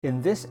In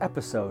this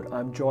episode,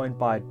 I'm joined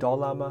by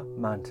Dharma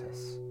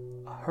Mantis,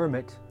 a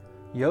hermit,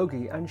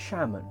 yogi, and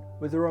shaman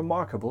with a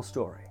remarkable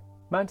story.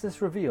 Mantis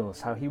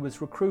reveals how he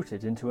was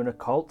recruited into an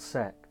occult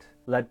sect,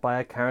 led by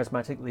a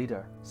charismatic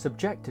leader,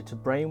 subjected to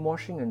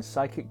brainwashing and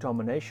psychic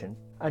domination,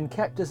 and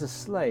kept as a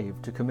slave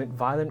to commit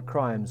violent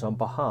crimes on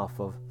behalf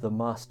of the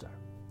Master.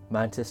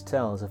 Mantis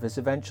tells of his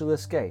eventual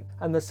escape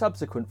and the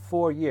subsequent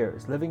 4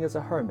 years living as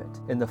a hermit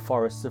in the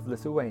forests of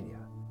Lithuania,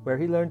 where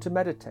he learned to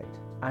meditate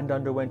and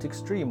underwent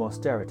extreme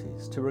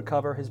austerities to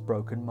recover his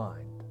broken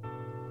mind.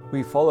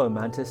 We follow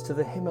Mantis to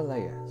the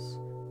Himalayas,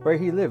 where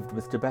he lived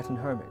with Tibetan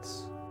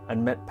hermits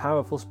and met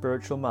powerful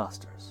spiritual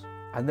masters,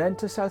 and then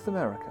to South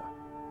America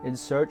in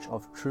search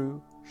of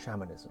true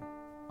shamanism.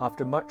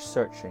 After much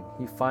searching,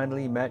 he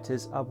finally met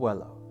his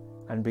abuelo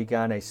and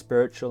began a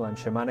spiritual and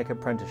shamanic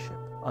apprenticeship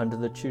under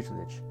the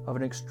tutelage of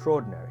an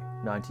extraordinary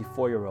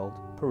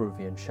 94-year-old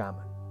Peruvian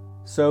shaman.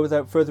 So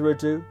without further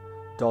ado,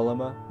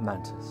 Dharma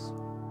Mantis.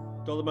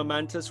 Dharma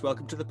Mantis,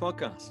 welcome to the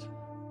podcast.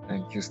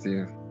 Thank you,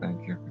 Steve.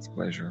 Thank you. It's a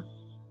pleasure.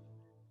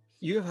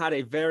 You've had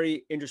a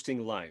very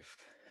interesting life,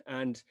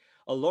 and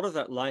a lot of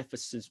that life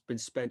has been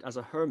spent as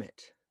a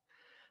hermit.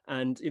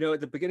 And,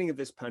 at the beginning of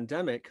this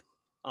pandemic,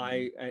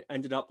 I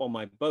ended up on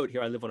my boat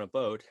here. I live on a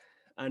boat.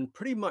 And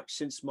pretty much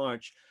since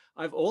March,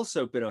 I've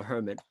also been a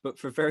hermit, but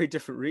for very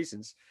different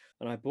reasons.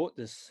 And I bought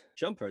this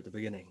jumper at the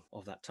beginning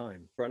of that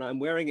time. And I'm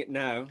wearing it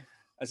now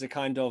as a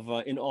kind of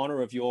in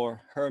honor of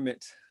your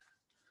hermit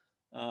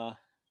I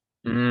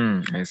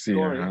see.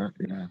 story.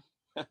 Yeah.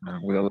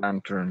 With a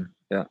lantern.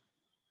 Yeah.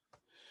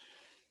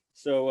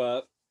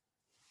 So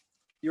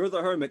you're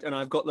the hermit, and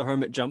I've got the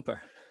hermit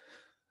jumper.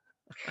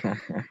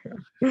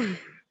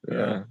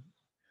 Yeah.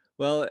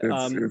 Well,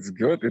 it's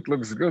good. It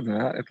looks good,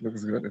 man. It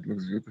looks good. It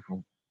looks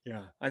beautiful.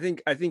 yeah. I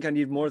think I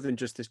need more than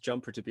just this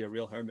jumper to be a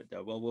real hermit,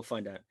 though. Well, we'll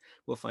find out.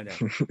 We'll find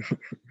out.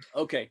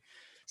 Okay.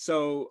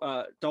 So,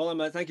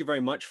 Dharma, thank you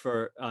very much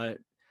for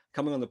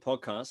coming on the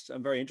podcast.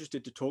 I'm very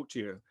interested to talk to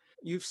you.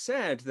 You've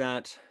said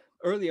that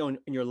early on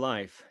in your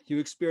life, you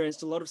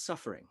experienced a lot of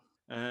suffering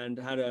and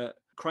had a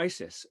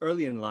crisis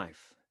early in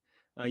life.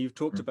 You've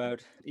talked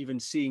about even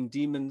seeing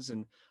demons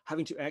and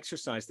having to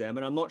exorcise them.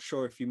 And I'm not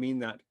sure if you mean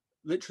that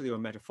literally or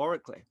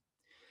metaphorically.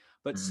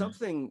 But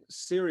something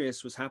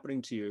serious was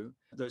happening to you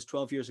those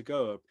 12 years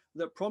ago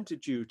that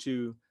prompted you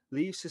to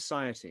leave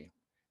society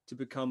to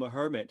become a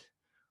hermit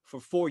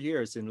for 4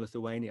 years in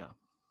Lithuania.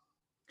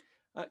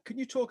 Can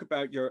you talk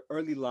about your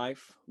early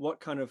life, what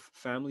kind of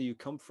family you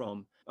come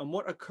from, and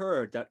what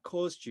occurred that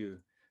caused you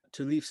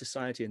to leave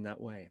society in that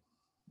way?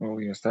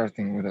 Well, you're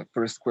starting with the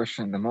first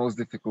question, the most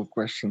difficult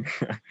question.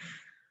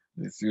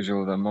 It's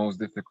usually the most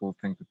difficult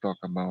thing to talk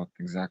about.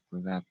 Exactly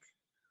that,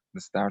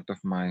 the start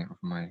of my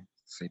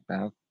say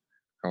path,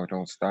 how it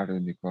all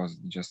started, because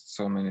just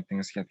so many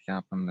things had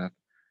happened that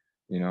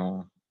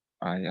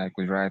I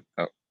could write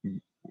a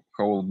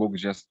whole book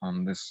just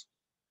on this,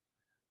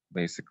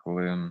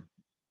 basically.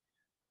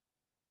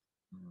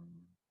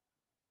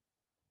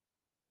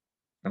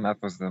 And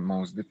that was the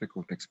most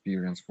difficult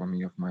experience for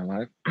me of my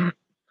life.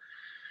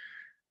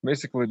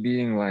 Basically,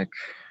 being like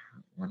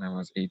when I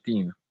was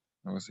 18,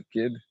 I was a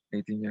kid,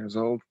 18 years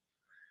old.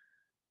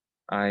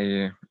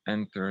 I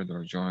entered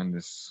or joined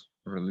this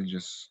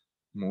religious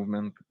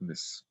movement,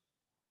 this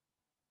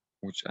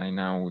which I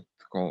now would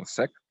call a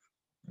sect,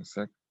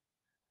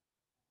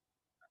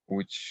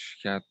 which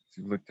had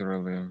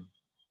literally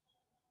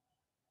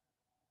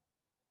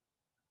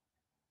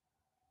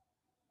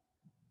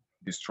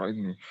destroyed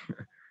me,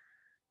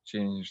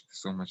 changed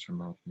so much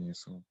about me.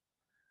 So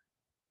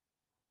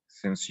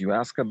since you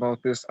ask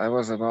about this, I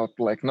was about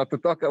like not to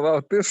talk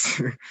about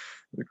this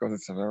because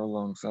it's a very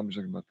long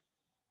subject, but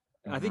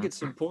I think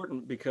it's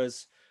important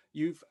because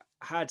you've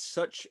had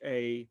such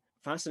a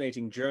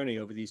fascinating journey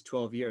over these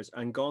 12 years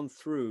and gone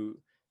through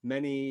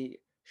many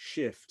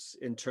shifts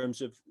in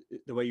terms of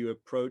the way you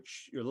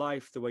approach your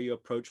life, the way you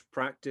approach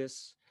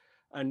practice.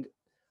 And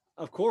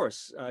of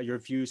course, your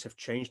views have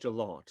changed a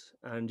lot,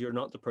 and you're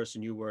not the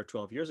person you were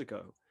 12 years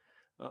ago.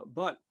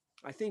 But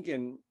I think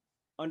in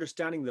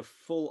understanding the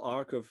full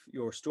arc of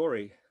your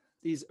story,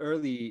 these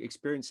early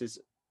experiences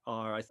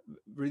are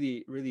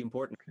really, really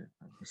important. okay,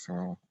 thank you.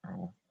 So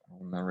I'll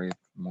narrate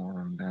more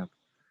on that.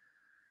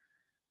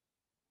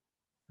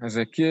 As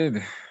a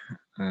kid,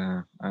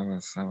 I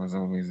was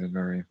always a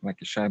very like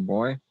a shy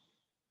boy.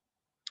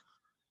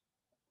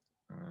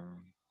 Uh,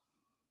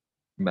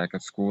 Back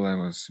at school, I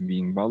was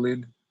being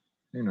bullied.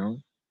 You know,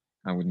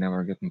 I would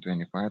never get into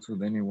any fights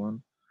with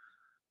anyone.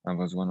 I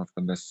was one of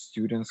the best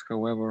students.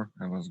 However,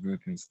 I was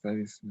good in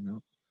studies.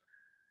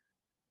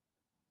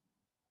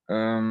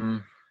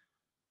 When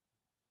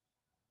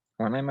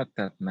I met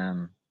that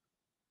man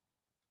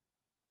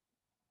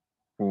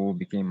who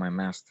became my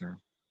master,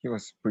 he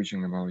was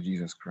preaching about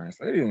Jesus Christ.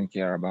 I didn't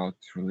care about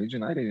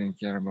religion. I didn't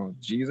care about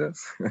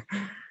Jesus.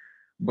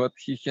 But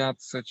he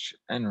had such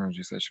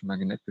energy, such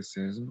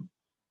magnetism,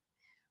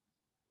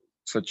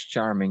 such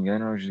charming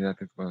energy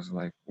that it was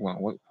like,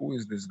 wow, who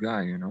is this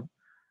guy,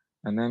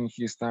 And then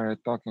he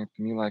started talking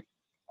to me like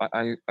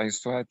I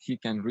saw that he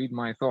can read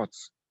my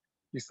thoughts.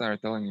 He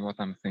started telling me what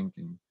I'm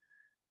thinking.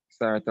 He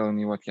started telling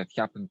me what had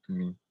happened to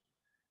me.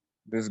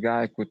 This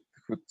guy could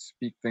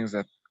speak things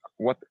that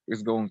what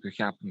is going to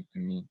happen to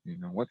me,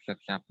 what had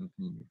happened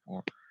to me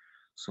before.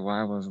 So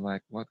I was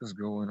like, what is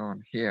going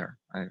on here?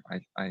 I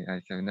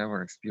have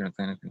never experienced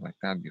anything like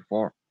that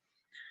before.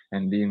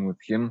 And being with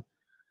him,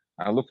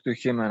 I look to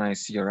him and I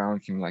see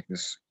around him like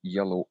this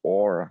yellow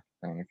aura,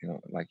 kind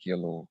of, like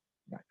yellow,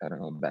 like, I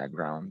don't know,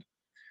 background.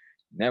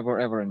 Never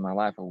ever in my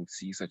life I would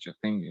see such a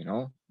thing.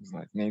 It's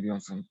like maybe on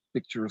some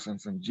pictures on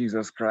some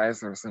Jesus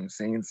Christ or some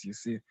saints you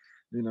see,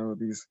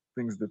 these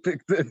things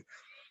depicted.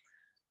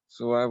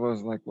 So I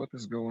was like, what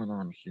is going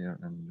on here?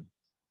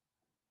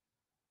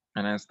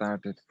 And I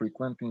started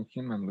frequenting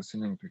him and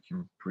listening to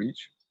him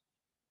preach.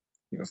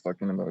 He was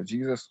talking about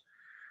Jesus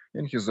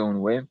in his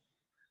own way.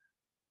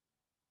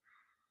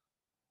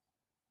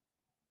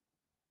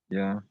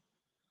 Yeah,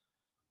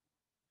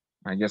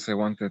 I guess I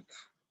wanted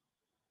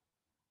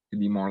to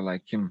be more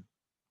like him,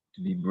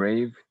 to be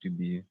brave, to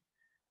be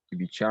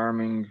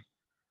charming,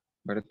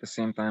 but at the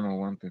same time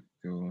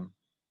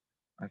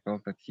I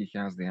felt that he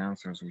has the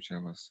answers which I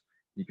was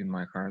deep in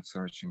my heart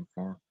searching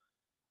for.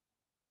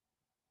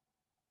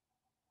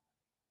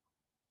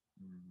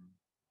 Mm,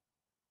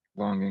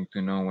 longing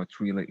to know what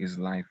really is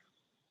life.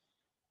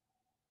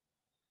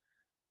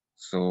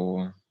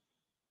 So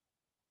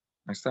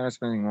I started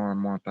spending more and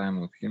more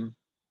time with him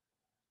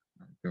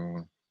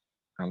until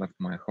I left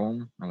my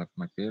home, I left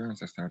my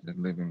parents, I started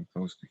living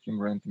close to him,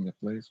 renting a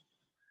place.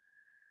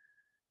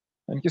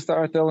 And he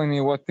started telling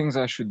me what things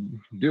I should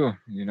do,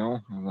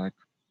 like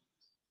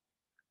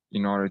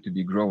in order to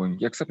be growing.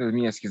 He accepted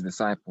me as his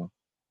disciple.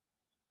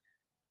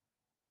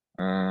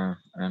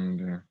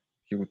 And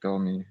he would tell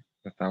me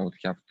that I would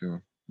have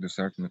to do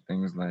certain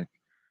things like,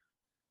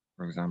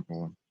 for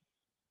example,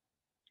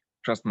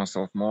 trust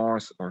myself more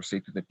or say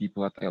to the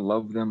people that I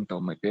love them,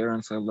 tell my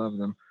parents I love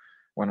them.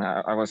 When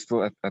I was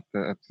still at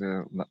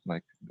the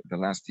like the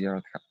last year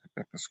at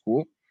the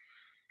school,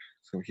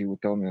 so he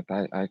would tell me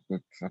that I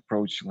could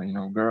approach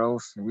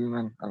girls,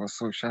 women. I was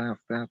so shy of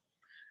that.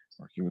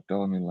 Or he would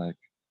tell me like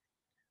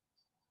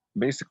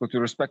basically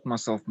to respect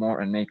myself more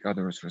and make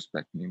others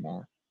respect me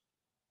more.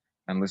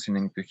 And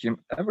listening to him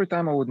every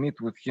time I would meet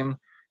with him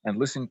and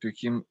listen to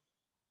him,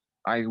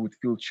 I would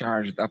feel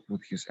charged up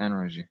with his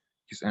energy.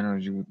 His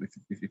energy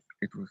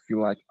it would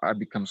feel like I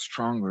become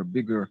stronger,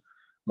 bigger,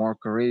 more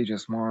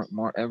courageous,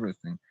 more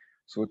everything.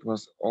 So it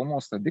was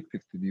almost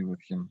addictive to be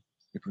with him.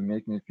 It would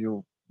make me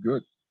feel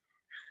good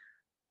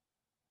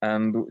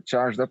and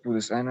charged up with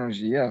this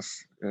energy.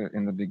 Yes,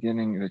 in the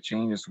beginning the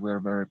changes were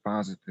very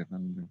positive,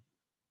 and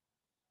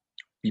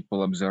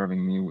people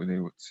observing me, they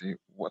would say,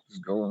 "What is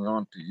going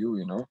on to you?"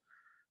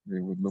 They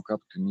would look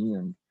up to me,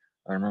 and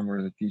I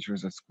remember the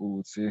teachers at school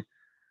would say,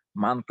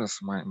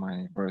 Mantas,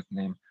 my birth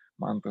name,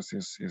 Mantas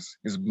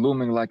is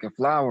blooming like a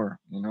flower,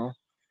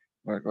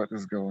 Like what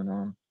is going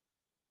on?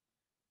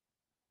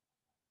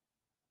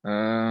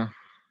 Uh,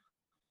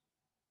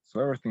 so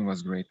everything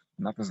was great,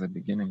 not as the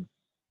beginning.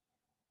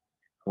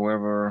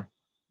 However,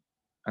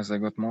 as I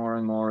got more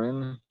and more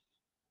in,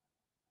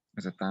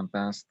 as the time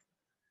passed,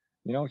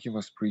 he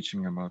was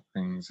preaching about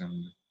things,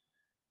 and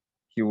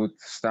he would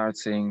start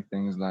saying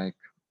things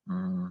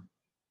mm,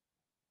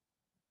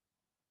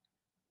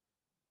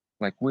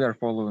 like we are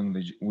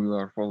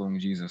following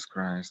Jesus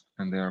Christ,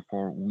 and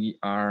therefore we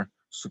are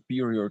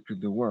superior to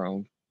the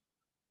world.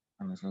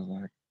 And this was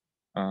like,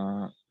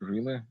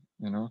 really,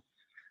 you know?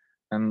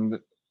 And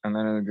and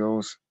then it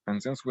goes,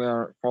 and since we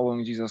are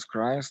following Jesus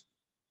Christ,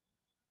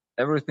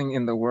 everything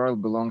in the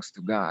world belongs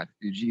to God,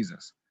 to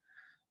Jesus.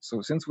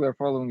 So since we are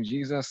following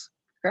Jesus,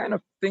 kind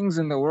of things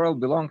in the world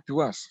belong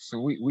to us. So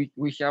we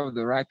have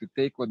the right to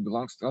take what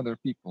belongs to other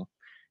people.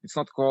 It's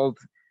not called,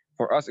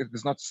 for us, it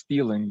is not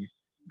stealing.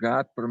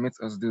 God permits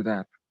us do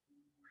that.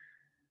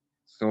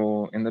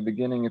 So in the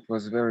beginning, it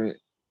was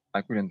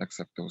I couldn't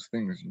accept those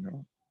things.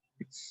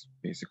 It's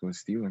basically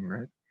stealing,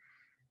 right?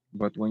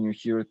 But when you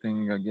hear a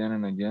thing again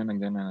and again,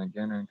 again and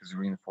again, and it is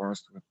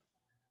reinforced with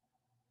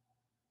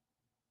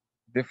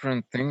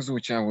different things,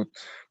 which I would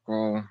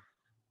call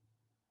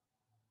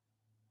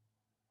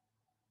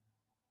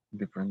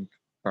different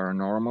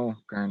paranormal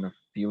kind of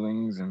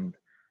feelings and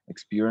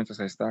experiences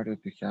I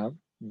started to have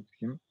with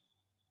him.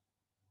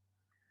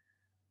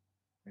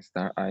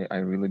 I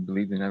really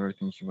believed in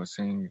everything he was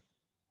saying,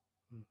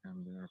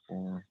 and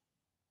therefore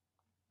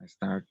I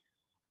start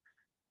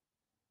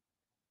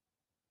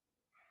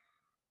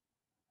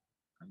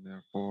and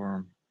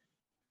therefore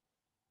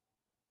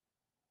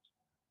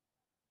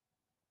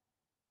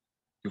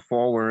to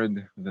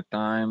forward the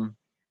time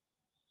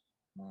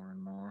more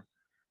and more.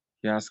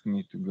 He asked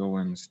me to go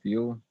and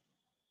steal,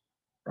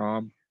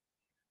 rob,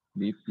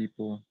 beat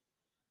people.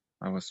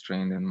 I was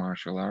trained in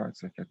martial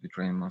arts. I had to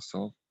train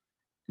myself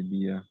to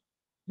be a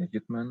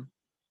hitman,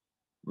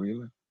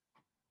 really,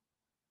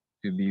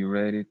 to be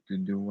ready to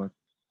do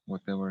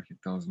whatever he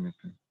tells me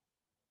to.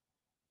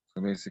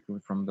 So basically,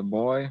 from the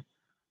boy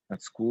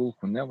at school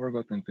who never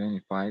got into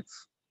any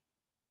fights,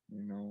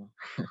 who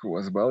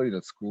was bullied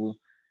at school,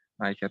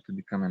 I had to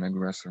become an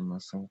aggressor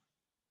myself.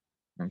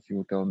 And he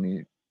will tell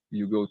me,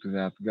 you go to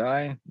that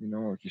guy,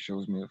 or he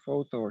shows me a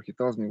photo, or he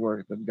tells me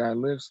where that guy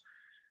lives,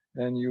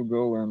 and you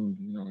go and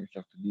you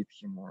have to beat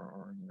him,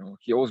 or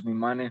he owes me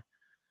money,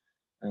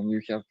 and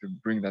you have to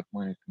bring that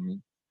money to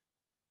me.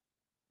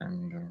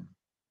 And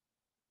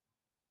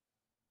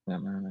yeah,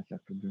 man, I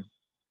have to do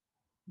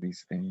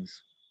these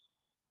things,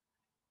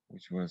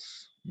 which was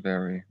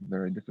very,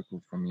 very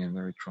difficult for me and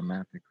very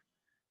traumatic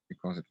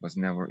because it was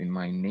never in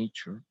my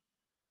nature.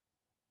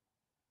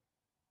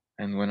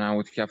 And when I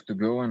would have to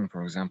go, and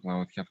for example, I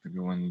would have to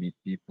go and meet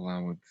people, I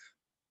would,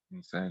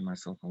 inside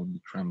myself, I would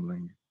be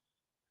trembling.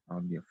 I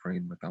would be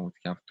afraid, but I would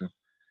have to.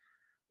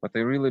 But I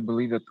really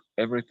believe that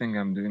everything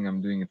I'm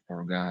doing it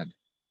for God.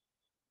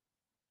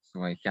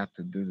 So I had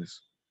to do this.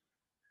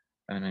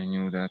 And I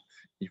knew that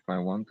if I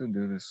want to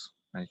do this,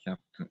 I have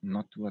to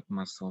not to let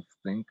myself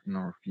think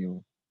nor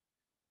feel.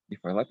 If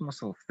I let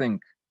myself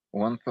think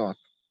one thought,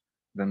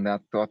 then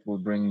that thought will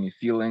bring me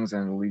feelings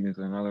and will lead me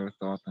to another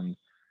thought, and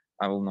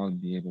I will not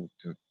be able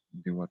to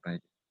do what I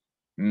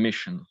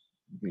mission.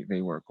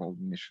 They were called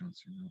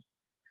missions.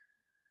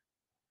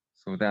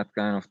 So that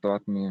kind of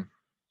taught me,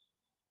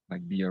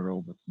 like, be a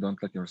robot.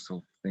 Don't let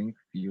yourself think,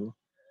 feel,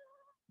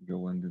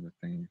 go and do the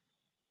thing.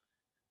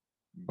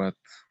 But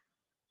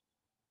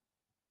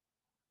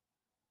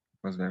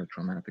it was very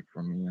traumatic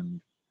for me,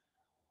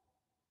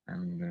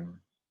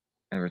 and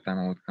every time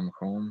I would come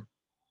home,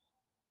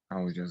 I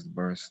would just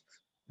burst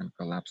and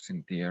collapse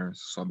in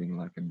tears, sobbing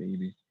like a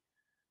baby,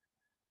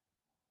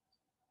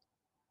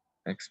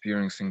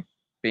 experiencing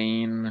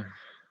pain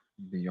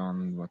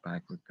beyond what I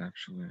could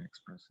actually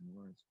express in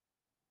words.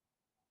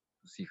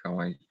 To see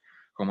how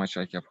much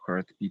I have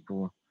hurt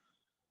people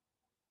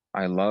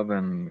I love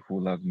and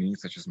who love me,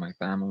 such as my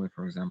family.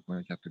 For example,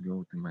 I had to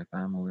go to my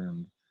family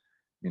and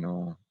you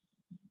know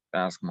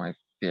ask my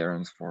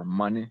parents for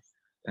money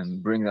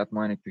and bring that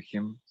money to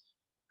him.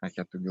 I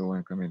had to go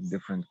and commit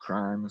different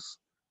crimes.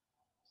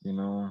 You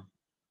know,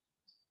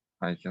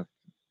 I had,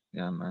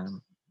 yeah,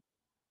 man.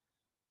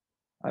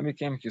 I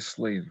became his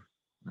slave.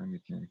 I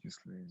became his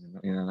slave.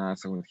 In the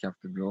nights I would have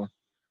to go.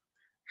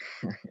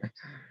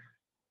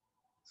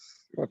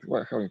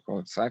 What how you call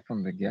it?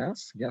 Siphon the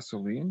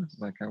gasoline.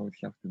 Like I would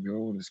have to go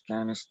with this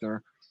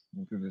canister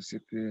into the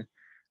city,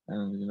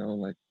 and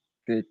like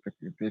take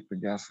the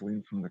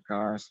gasoline from the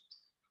cars,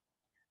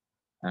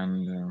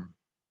 and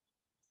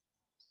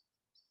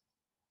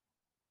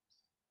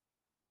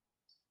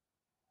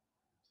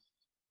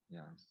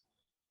yeah,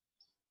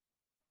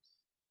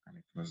 and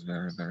it was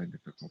very very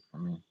difficult for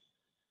me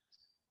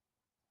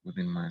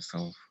within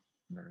myself,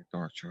 very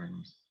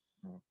torturing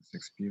all this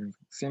experience.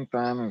 At the same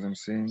time, as I'm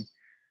saying,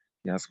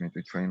 he asked me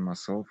to train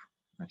myself.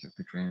 I have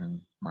to train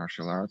in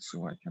martial arts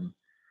so I can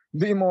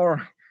be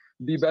more,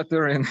 be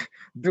better in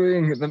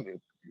doing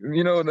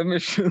the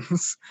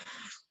missions.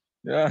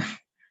 Yeah,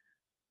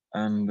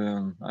 and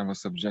I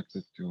was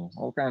subjected to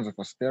all kinds of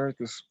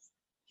austerities.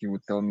 He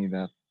would tell me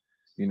that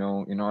in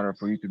order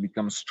for you to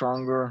become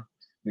stronger,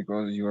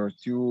 because you are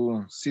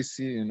too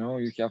sissy,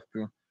 you have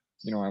to.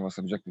 I was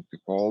subjected to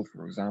cold,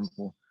 for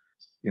example,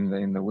 in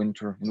the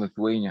winter in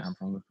Lithuania. I'm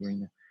from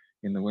Lithuania.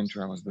 In the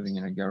winter, I was living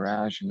in a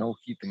garage, no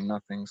heating,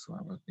 nothing. So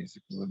I was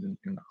basically living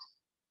in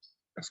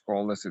as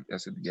cold as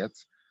it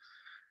gets,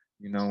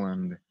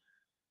 And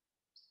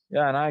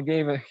yeah, and I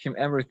gave him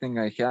everything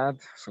I had,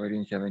 so I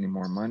didn't have any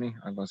more money.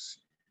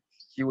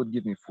 He would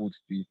give me food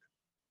to eat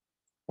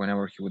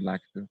whenever he would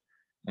like to,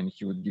 and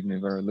he would give me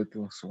very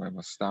little, so I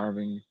was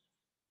starving.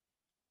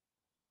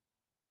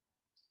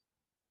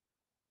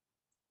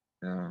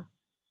 Yeah,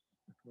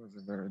 it was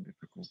a very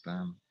difficult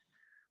time.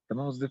 The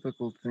most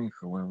difficult thing,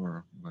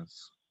 however,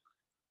 was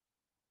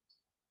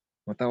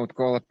what I would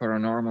call a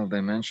paranormal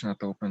dimension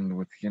that opened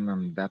with him,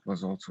 and that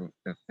was also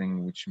the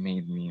thing which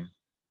made me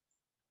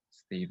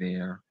stay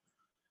there.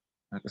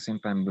 At the same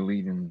time,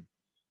 believe in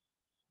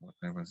what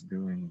I was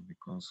doing,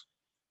 because,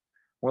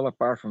 well,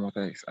 apart from what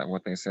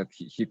I said,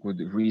 he could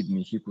read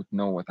me, he could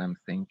know what I'm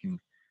thinking.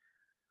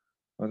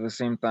 But at the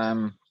same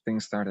time,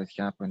 things started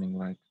happening.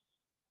 Like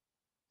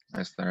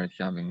I started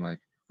having like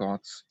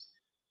thoughts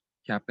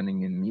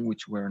happening in me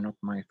which were not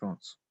my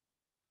thoughts.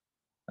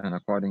 And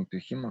according to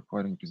him,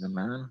 according to the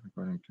man,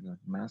 according to the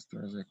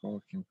master, as I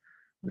called him,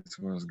 this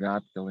was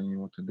God telling me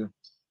what to do.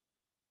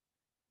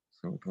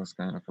 So it was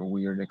kind of a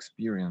weird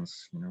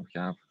experience,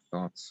 have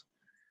thoughts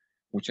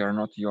which are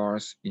not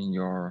yours in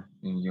your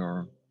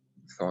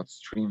thought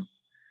stream,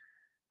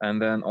 and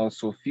then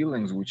also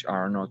feelings which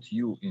are not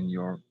you in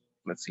your,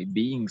 let's say,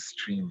 being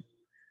stream,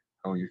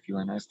 how you feel.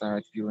 And I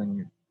started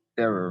feeling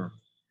terror,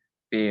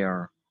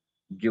 fear,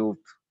 guilt.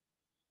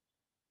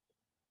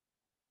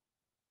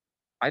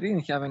 I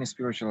didn't have any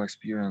spiritual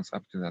experience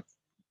up to that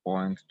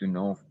point to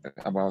know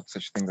about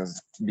such things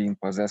as being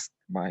possessed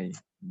by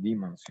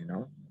demons.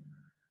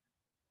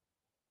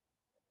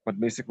 But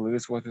basically,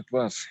 this is what it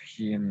was.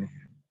 He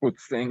put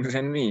things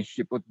in me.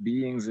 He put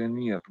beings in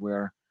me that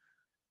were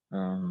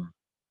um,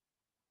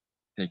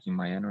 taking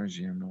my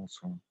energy, and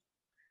also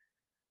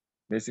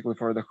basically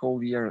for the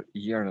whole year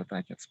that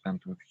I had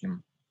spent with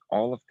him,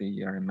 all of the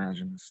year,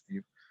 imagine,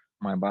 Steve,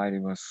 my body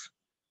was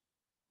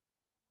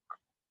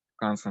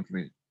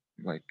constantly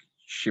like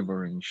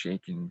shivering,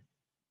 shaking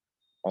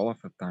all of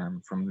the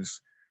time from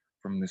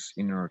this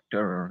inner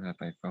terror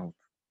that I felt.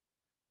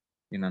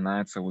 In the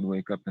nights, I would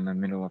wake up in the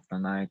middle of the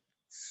night,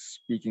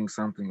 speaking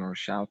something or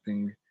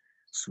shouting,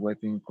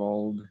 sweating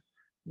cold,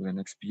 with an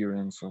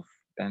experience of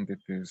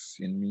entities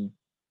in me.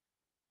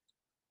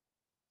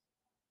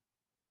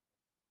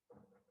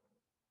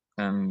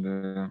 And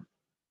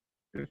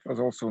it was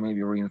also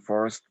maybe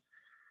reinforced.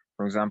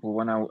 For example,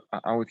 when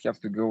I would have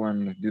to go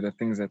and do the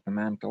things that the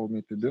man told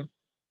me to do,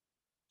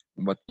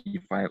 but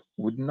if I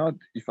would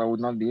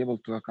not be able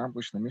to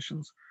accomplish the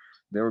missions,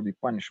 there would be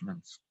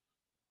punishments,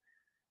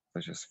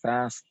 such as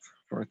fast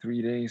for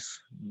 3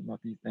 days, not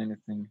eat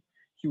anything.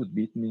 He would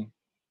beat me.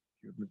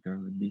 He would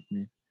literally beat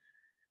me.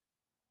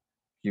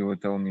 He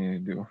would tell me to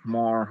do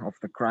more of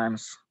the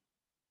crimes.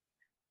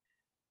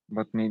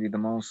 But maybe the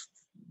most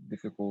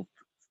difficult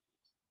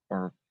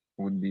or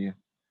would be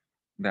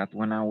that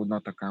when I would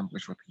not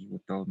accomplish what he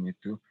would tell me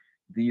to,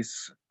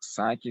 this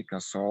psychic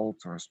assault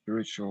or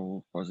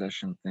spiritual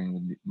possession thing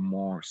would be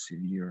more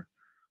severe.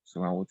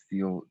 So I would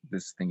feel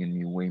this thing in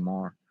me way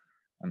more.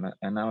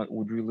 And I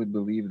would really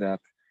believe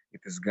that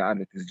it is God,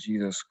 it is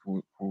Jesus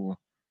who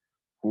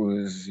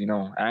is,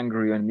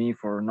 angry on me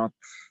for not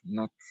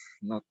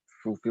not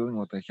fulfilling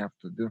what I have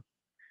to do.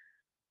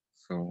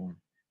 So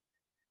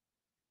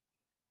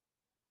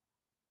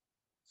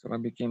I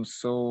became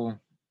so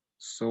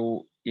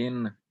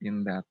in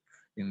that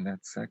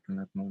sect, in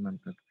that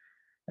moment, that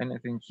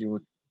anything he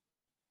would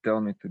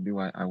tell me to do,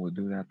 I would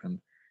do that.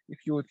 And if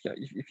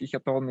he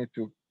had told me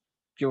to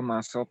kill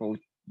myself,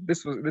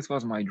 this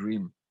was my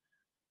dream,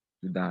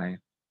 to die.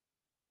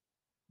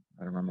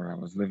 I remember I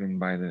was living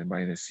by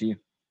the sea,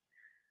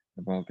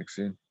 the Baltic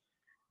Sea,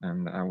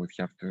 and I would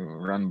have to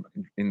run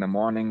in the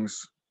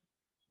mornings.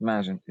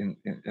 Imagine in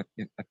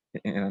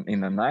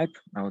the night,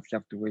 I would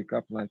have to wake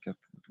up like at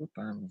what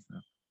time is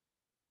that?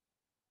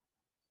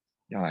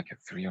 Yeah, like at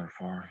 3 or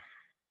 4.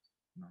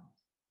 No,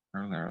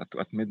 earlier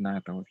at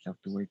midnight, I would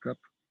have to wake up.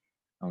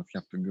 I would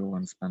have to go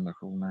and spend the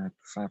whole night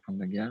siphon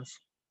the gas,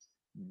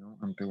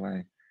 until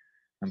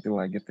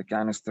I get the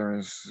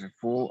canisters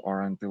full,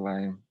 or until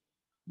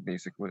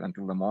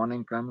the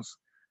morning comes,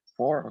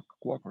 4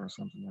 o'clock or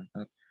something like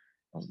that.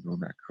 I would go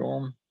back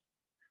home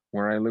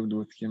where I lived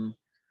with him.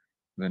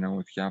 Then I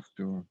would have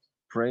to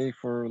pray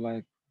for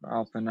like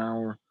half an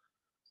hour.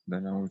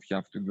 Then I would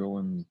have to go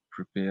and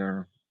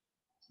prepare,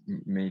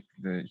 make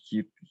the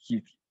heat,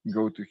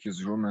 go to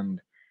his room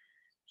and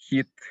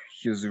heat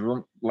his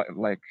room,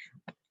 like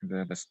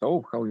the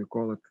stove, how you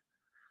call it,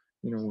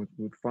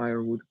 with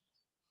firewood.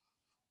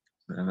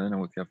 And then I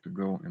would have to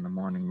go in the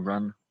morning,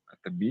 run at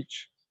the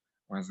beach.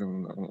 I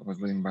was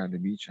living by the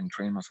beach and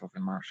train myself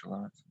in martial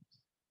arts.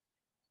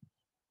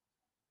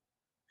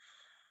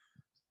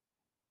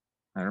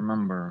 I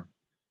remember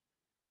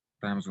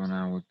times when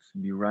I would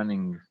be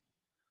running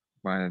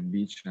by the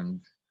beach, and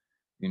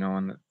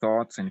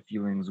thoughts and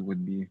feelings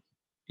would be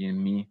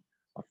in me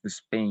of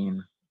this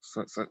pain,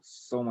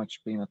 so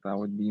much pain that I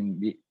wouldn't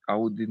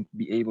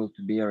be able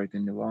to bear it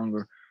any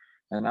longer,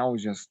 and I would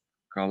just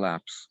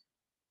collapse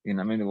in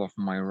the middle of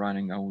my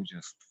running. I would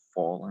just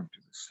fall into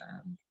the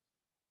sand,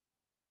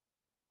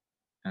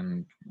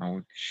 and I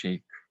would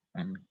shake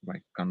and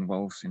like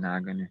convulse in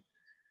agony,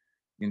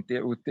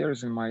 with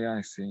tears in my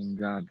eyes, saying,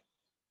 "God,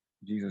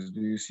 Jesus, do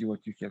you see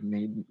what you have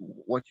made,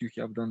 what you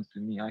have done to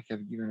me? I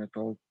have given it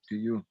all to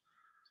you.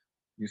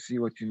 You see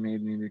what you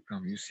made me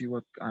become. You see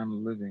what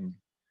I'm living."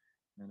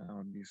 And I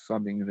would be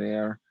sobbing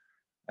there.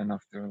 And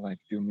after like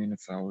 2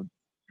 minutes, I would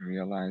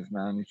realize,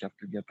 man, you have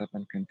to get up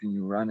and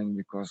continue running,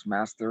 because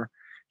Master,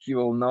 he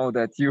will know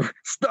that you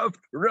stopped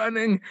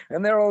running,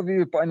 and there will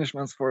be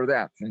punishments for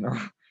that.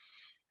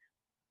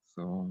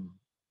 So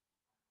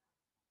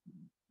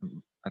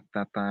at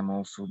that time,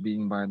 also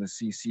being by the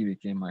sea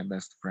became my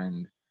best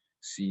friend.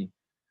 Sea,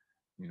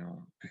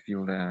 to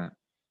feel the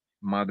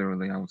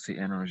motherly, I would say,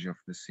 energy of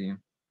the sea.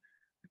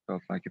 It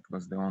felt like it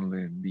was the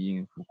only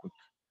being who could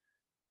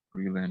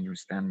really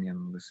understand me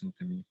and listen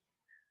to me.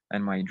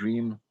 And my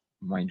dream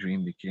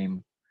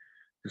became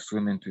to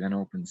swim into an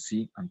open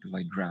sea until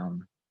I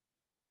drowned.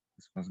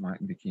 This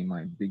became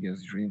my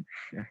biggest dream,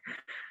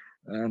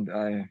 and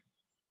I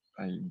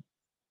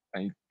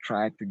I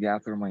tried to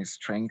gather my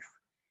strength,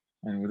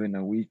 and within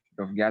a week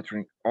of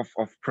gathering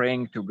of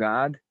praying to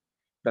God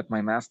that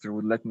my master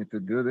would let me to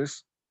do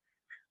this.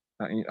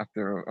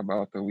 After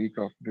about a week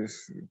of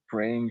this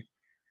praying,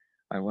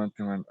 I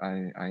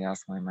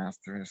asked my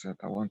master. I said,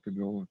 I want to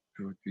go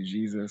to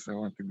Jesus. I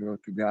want to go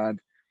to God.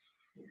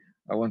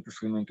 I want to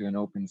swim into an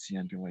open sea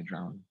until I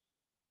drown.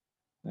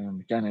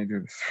 And can I do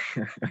this?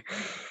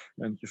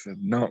 And he said,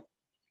 no,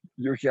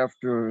 you have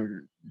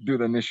to do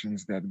the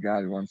missions that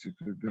God wants you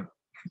to do.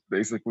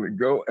 Basically,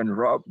 go and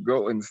rob,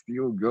 go and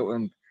steal, go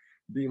and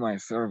be my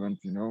servant,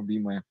 be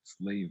my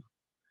slave.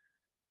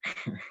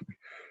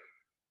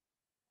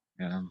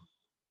 Yeah.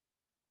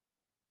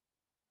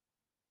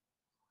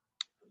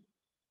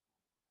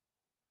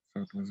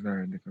 So it was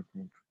very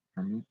difficult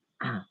for me.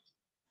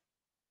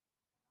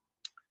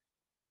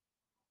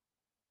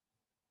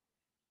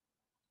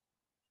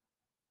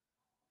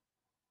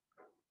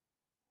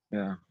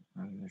 Yeah,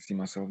 I see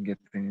myself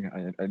getting.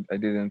 I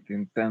didn't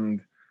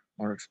intend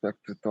or expect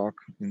to talk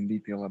in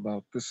detail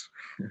about this,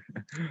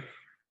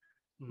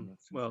 Mm.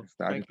 but since we Well,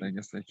 started, thank I you.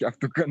 guess I have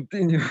to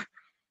continue.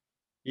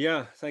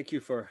 Yeah, thank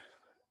you for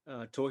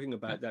talking Yeah,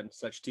 about that in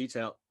such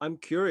detail. I'm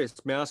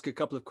curious. May I ask a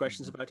couple of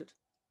questions mhm. about it?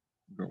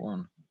 Go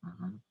on.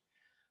 Uh-huh.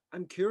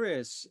 I'm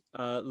curious,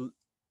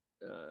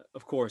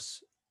 of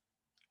course,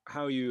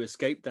 how you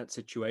escaped that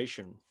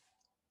situation.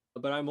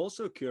 But I'm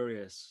also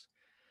curious,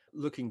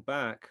 looking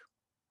back,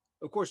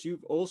 of course,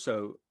 you've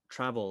also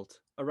traveled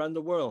around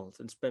the world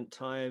and spent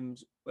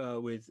times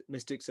with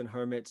mystics and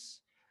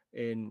hermits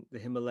in the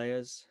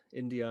Himalayas,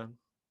 India,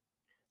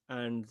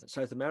 and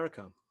South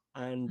America.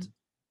 And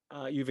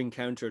you've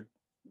encountered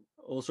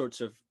all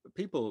sorts of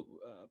people,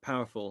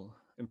 powerful,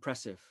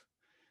 impressive,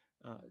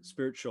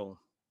 spiritual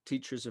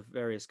teachers of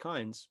various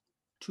kinds.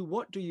 To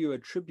what do you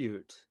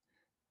attribute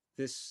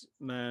this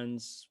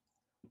man's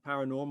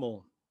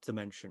paranormal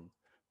dimension?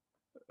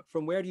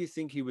 From where do you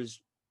think he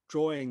was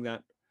drawing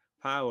that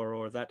power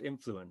or that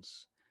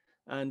influence?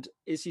 And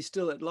is he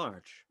still at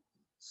large?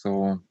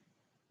 So,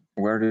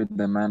 where did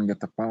the man get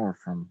the power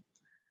from?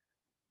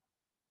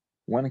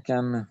 One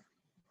can,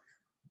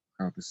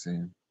 how to say,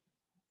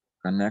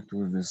 connect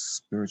with this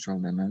spiritual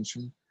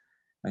dimension,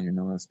 and you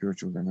know, a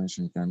spiritual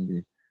dimension can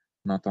be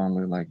not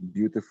only like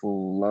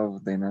beautiful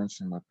love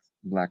dimension, but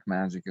black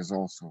magic is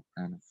also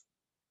kind of,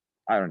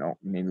 I don't know,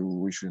 maybe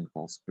we shouldn't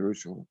call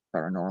spiritual,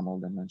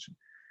 paranormal dimension.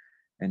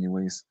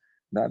 Anyways,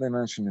 that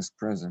dimension is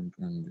present,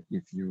 and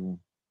if you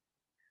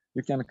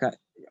can, I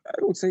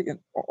would say,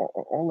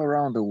 all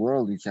around the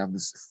world, you have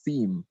this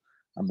theme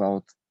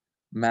about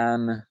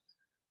man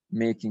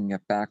making a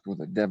pact with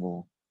the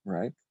devil,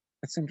 right?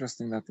 It's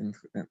interesting that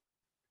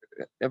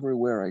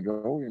everywhere I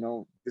go, you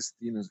know, this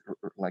theme is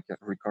like a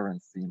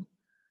recurrent theme.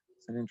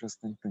 It's an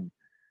interesting thing,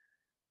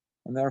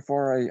 and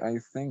therefore I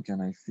think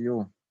and I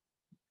feel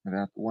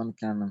that one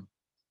can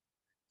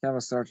have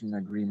a certain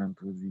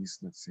agreement with these,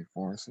 let's say,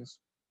 forces,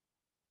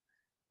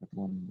 that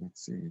one,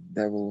 let's say,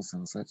 devils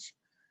and such,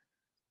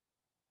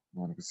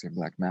 one could say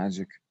black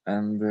magic,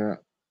 and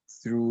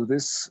through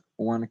this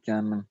one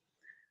can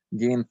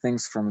gain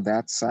things from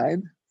that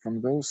side,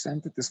 from those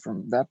entities,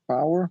 from that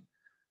power,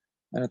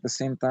 and at the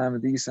same time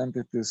these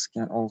entities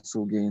can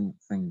also gain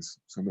things.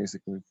 So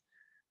basically,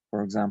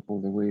 for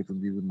example, the way it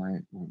would be with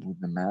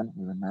the man,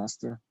 with the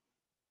master,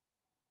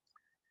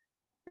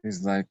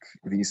 is like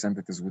these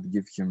entities would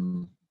give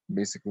him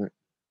basically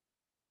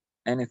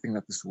anything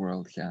that this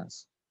world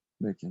has.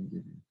 They can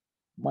give you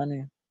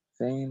money,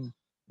 fame,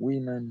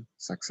 women,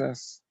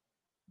 success,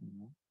 you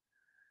know.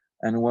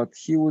 And what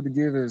he would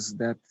give is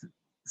that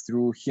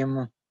through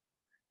him,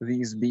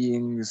 these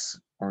beings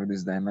or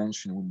this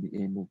dimension would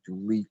be able to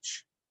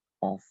leech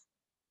off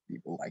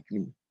people like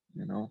me,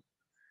 you know,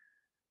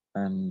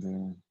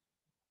 and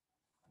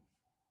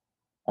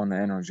on the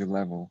energy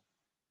level,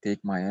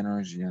 take my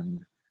energy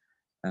and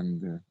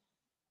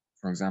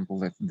for example,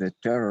 the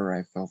terror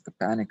I felt, the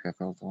panic I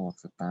felt all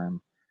of the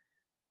time,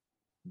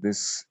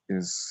 this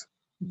is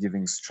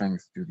giving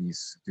strength to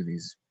this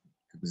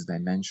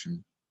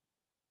dimension.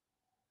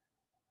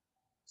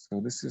 So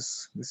this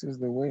is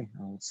the way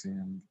I would say,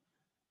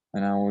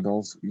 and I would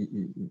also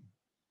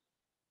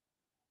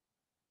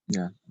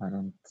yeah, I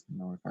don't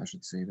know if I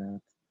should say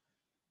that,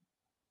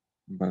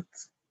 but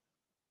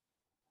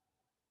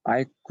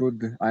I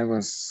don't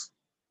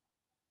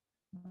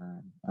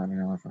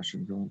know if I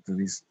should go into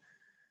these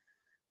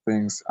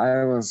things.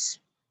 I was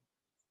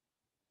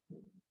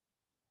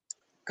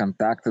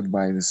contacted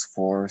by this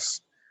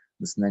force,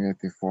 this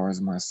negative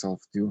force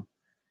myself too.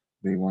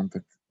 They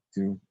wanted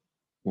to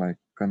like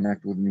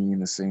connect with me in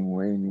the same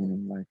way,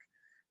 meaning like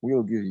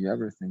we'll give you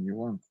everything you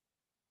want,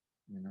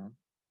 you know.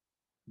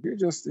 You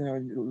just, you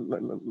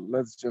know,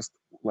 let's just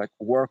like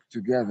work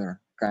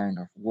together, kind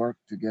of work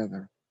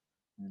together,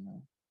 you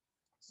know.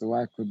 So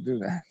I could do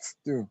that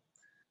too,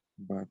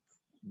 but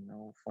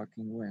no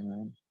fucking way,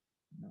 man.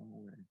 No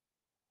way.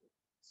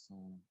 So,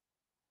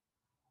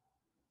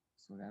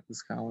 so that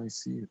is how I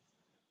see it.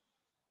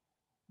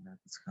 That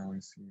is how I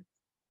see it.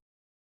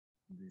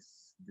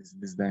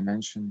 This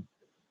dimension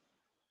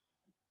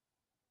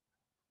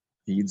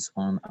feeds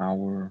on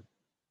our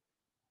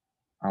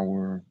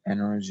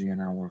energy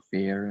and our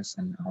fears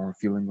and our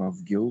feeling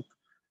of guilt,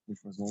 which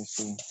was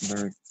also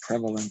very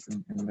prevalent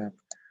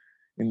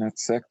in that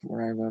sect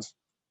where I was.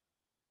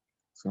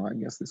 So I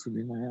guess this would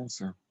be my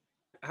answer.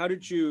 How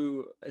did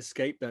you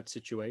escape that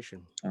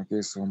situation?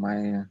 Okay, so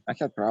I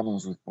had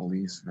problems with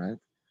police, right?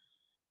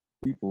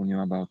 People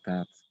knew about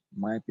that.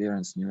 My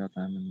parents knew that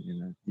I'm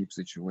in a deep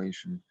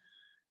situation.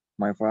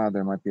 My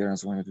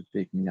parents wanted to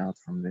take me out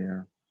from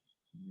there.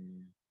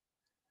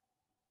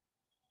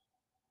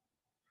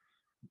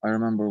 I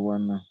remember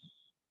when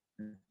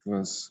it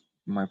was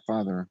my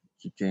father,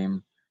 he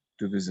came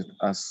to visit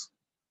us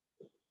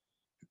to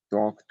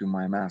talk to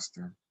my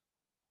master.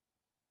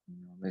 You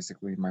know,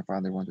 basically, my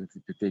father wanted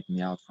to take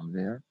me out from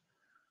there.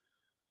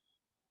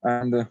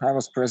 And I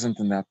was present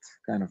in that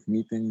kind of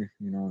meeting,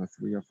 you know, the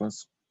three of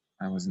us.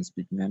 I wasn't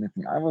speaking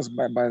anything. I was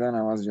by then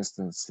I was just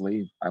a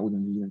slave. I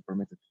wouldn't be even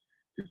permitted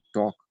to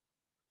talk.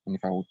 And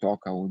if I would talk,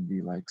 I would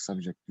be like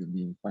subject to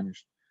being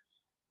punished.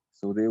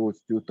 So they would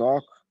still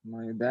talk,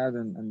 my dad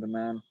and the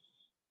man,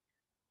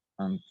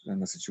 and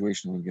the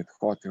situation would get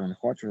hotter and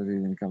hotter. They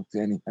didn't come to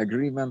any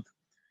agreement.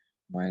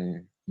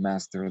 My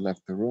master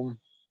left the room.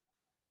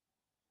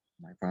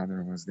 My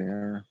father was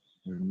there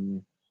with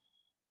me,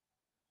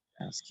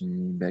 asking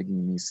me,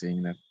 begging me,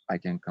 saying that I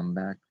can come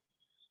back.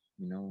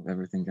 You know,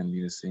 everything can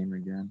be the same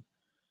again.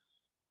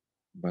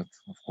 But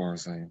of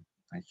course, I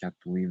had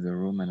to leave the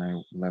room, and I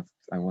left.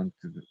 I went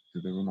to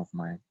the room of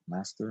my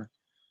master,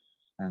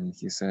 and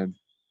he said,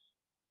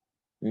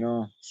 you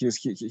know, he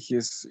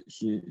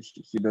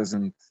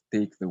doesn't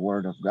take the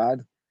word of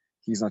God.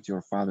 He's not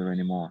your father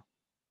anymore.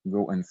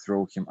 Go and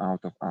throw him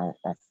out of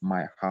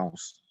my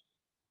house.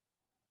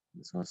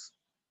 This was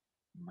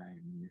my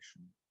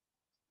mission.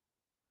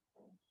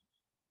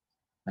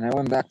 And I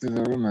went back to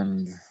the room,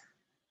 and it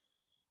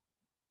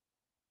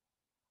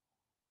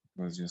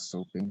was just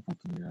so painful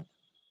to me that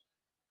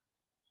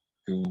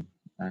to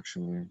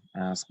actually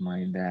ask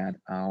my dad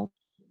out,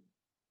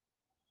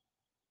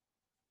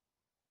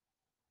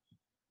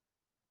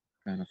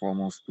 kind of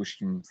almost push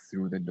him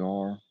through the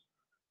door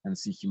and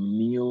see him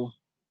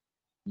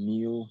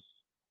kneel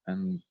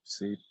and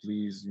say,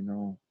 please, you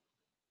know,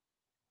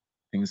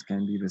 things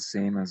can be the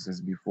same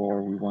as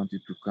before. We want you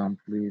to come,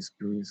 please,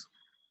 please.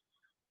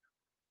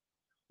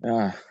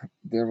 Yeah,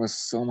 there was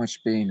so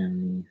much pain in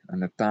me,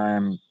 and the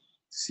time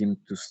seemed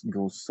to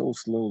go so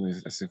slowly,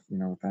 as if, you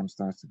know, time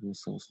starts to go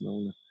so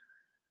slowly.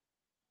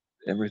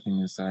 Everything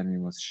inside me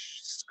was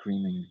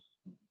screaming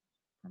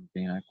from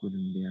pain. I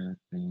couldn't bear that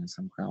pain.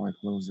 Somehow I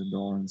closed the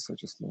door in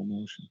such a slow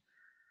motion.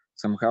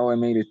 Somehow I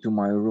made it to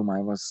my room.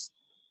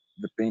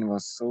 The pain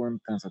was so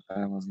intense that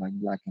I was like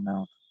blacking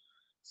out.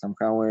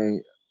 Somehow I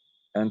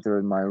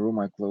entered my room,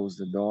 I closed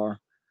the door,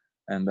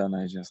 and then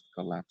I just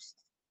collapsed.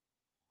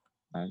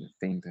 I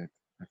fainted.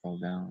 I fell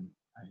down.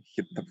 I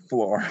hit the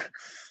floor,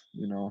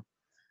 you know,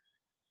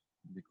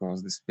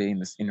 because this pain,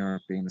 this inner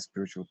pain, the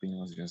spiritual pain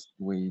was just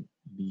way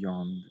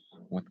beyond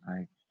what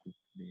I could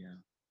bear.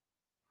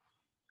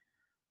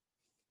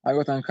 I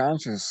got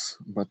unconscious,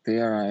 but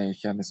there I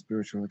had a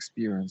spiritual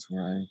experience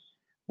where I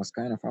was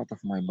kind of out of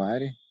my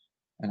body,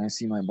 and I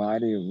see my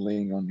body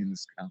laying on in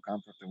this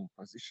uncomfortable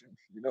position,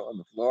 you know, on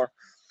the floor.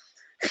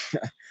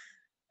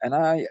 And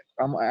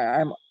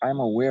I'm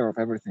aware of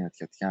everything that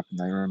had happened.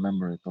 I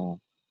remember it all,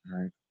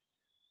 right?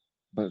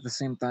 But at the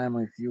same time,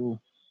 I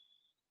feel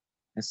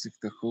as if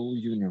the whole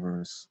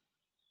universe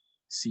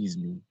sees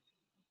me,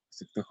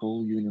 as if the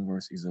whole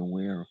universe is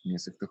aware of me,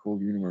 as if the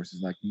whole universe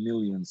is like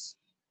millions,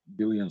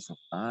 billions of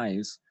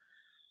eyes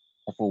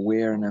of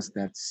awareness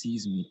that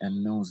sees me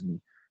and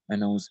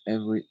knows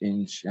every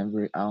inch,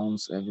 every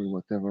ounce, every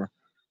whatever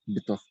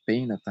bit of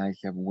pain that I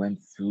have went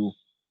through,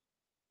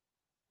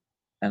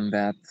 and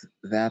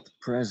that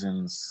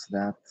presence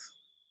that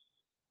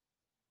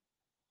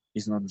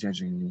is not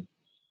judging me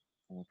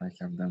for what I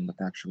have done,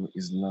 but actually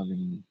is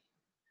loving me.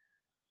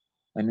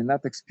 And in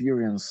that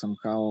experience,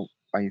 somehow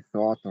I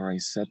thought, or I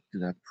said to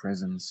that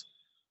presence,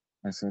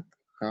 I said,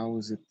 how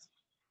is it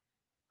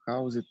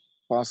how is it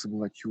possible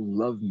that you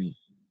love me?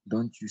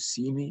 Don't you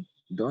see me?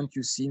 Don't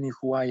you see me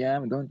who I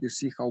am? Don't you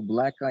see how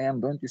black I am?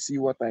 Don't you see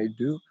what I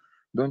do?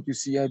 Don't you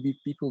see I beat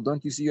people?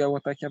 Don't you see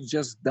what I have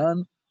just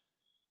done?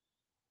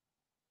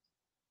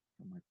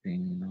 My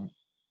pain, you know.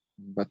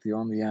 But the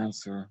only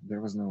answer,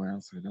 there was no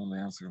answer. The only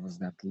answer was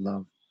that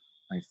love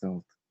I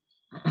felt.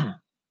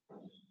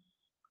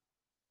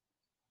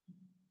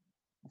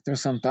 After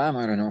some time,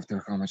 I don't know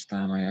after how much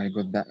time, I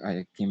got back,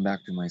 I came back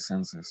to my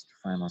senses to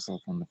find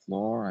myself on the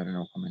floor. I don't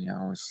know how many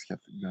hours had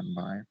gone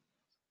by.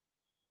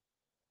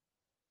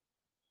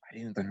 I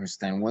didn't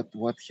understand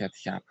what had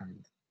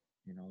happened.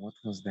 You know, what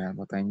was that?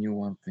 But I knew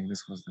one thing: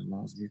 this was the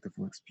most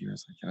beautiful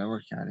experience I have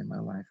ever had in my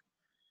life.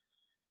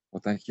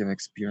 What I have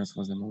experienced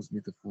was the most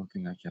beautiful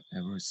thing I have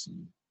ever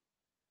seen.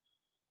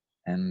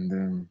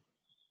 And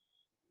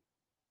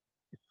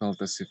it felt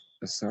as if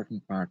a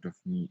certain part of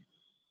me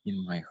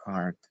in my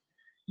heart,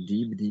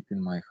 deep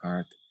in my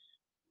heart,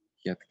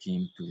 yet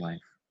came to life.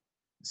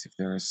 As if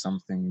there is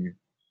something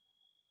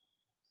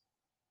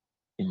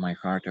in my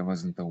heart I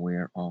wasn't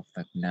aware of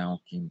that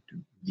now came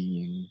to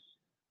being.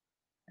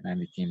 And I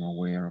became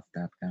aware of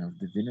that kind of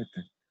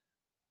divinity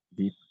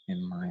deep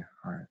in my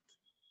heart.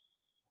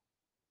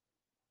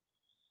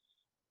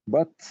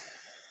 But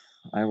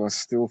I was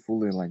still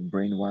fully like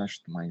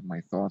brainwashed.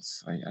 My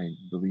thoughts. I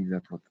believe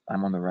that what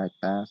I'm on the right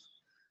path.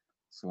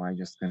 So I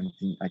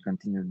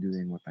continued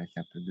doing what I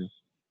had to do.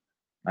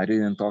 I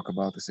didn't talk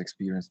about this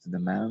experience to the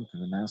man, to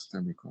the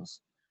master, because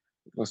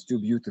it was too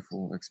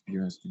beautiful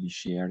experience to be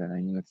shared, and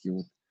I knew that he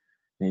would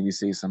maybe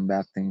say some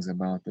bad things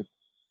about it.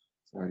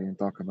 So I didn't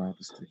talk about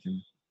this to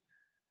him.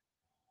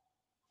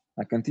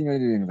 I continued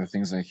doing the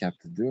things I had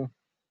to do,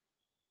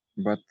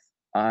 but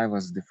I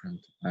was different.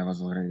 I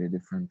was already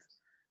different.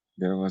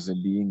 There was a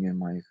being in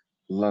my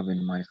love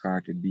in my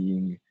heart, a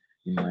being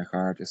in my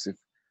heart, as if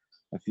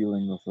a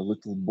feeling of a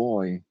little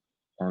boy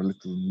or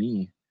little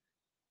me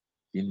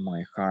in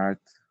my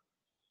heart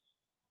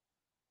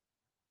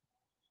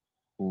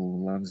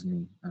who loves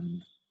me,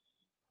 and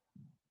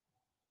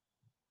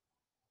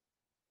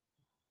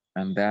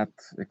that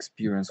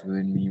experience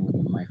within me,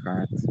 within my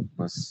heart,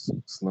 was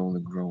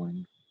slowly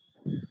growing.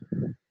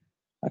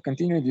 I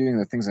continued doing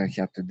the things I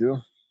had to do,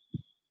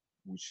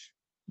 which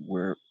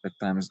were at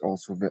times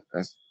also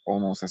as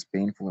almost as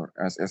painful or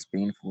as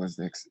painful as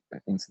the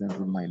incident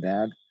with my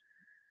dad.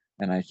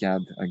 And I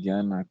had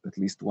again at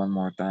least one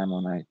more time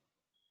when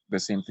the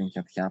same thing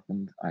had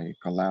happened. I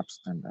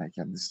collapsed and I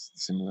had this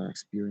similar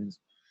experience.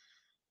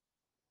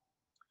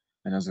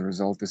 And as a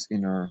result, this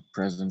inner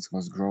presence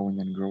was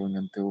growing and growing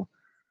until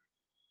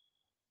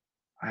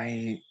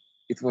I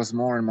it was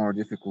more and more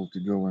difficult to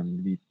go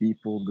and meet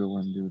people, go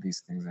and do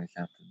these things I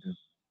had to do.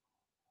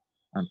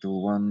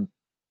 Until one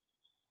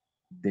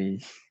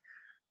day,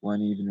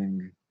 one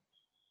evening,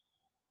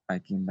 I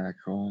came back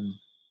home.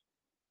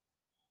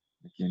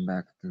 I came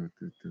back to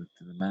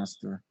the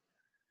master,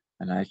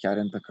 and I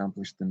hadn't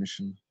accomplished the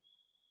mission.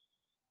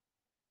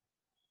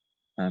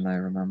 And I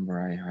remember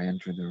I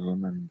entered the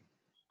room and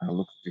I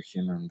looked to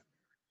him, and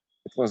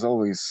it was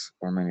always,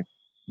 or many,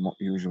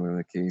 usually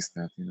the case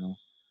that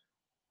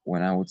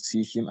when I would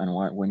see him and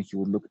when he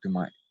would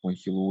when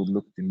he would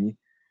look to me,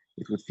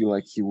 it would feel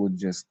like he would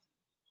just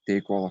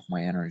take all of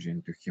my energy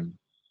into him.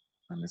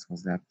 And this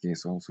was that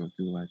case also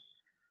too. Like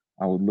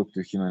I would look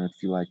to him and it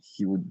feel like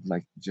he would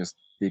like just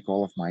take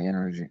all of my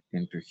energy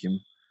into him,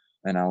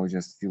 and I would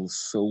just feel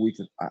so weak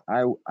that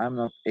I'm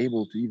not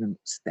able to even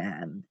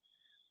stand.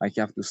 I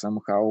have to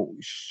somehow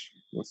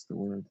what's the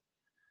word?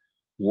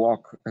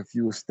 Walk a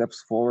few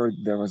steps forward.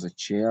 There was a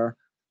chair,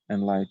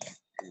 and like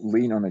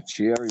lean on a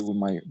chair with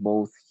my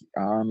both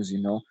arms,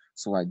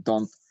 so I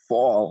don't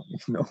fall,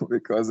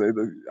 because I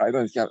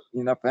don't have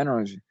enough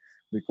energy.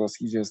 Because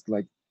he just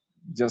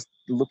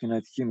looking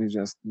at him, it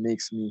just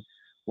makes me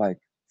like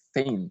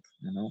faint.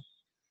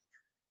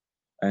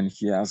 And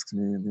he asked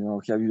me,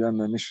 have you done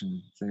the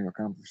mission? Have you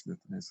accomplished it?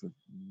 And I said,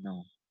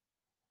 no,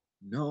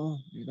 no,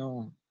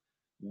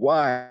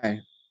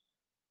 why?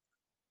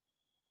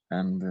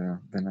 And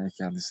then I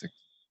had this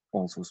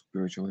also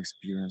spiritual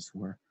experience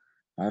where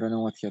I don't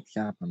know what had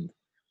happened,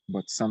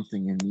 but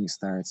something in me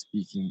started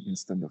speaking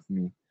instead of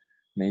me.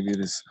 Maybe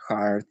this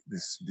heart,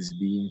 this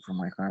being from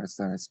my heart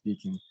started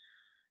speaking,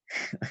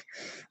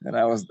 and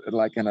I was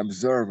like an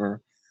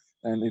observer,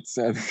 and it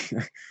said,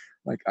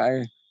 like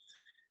I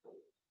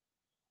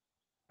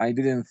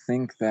didn't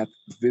think that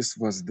this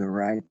was the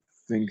right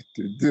thing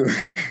to do,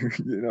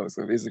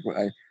 So basically,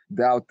 I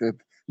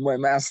doubted my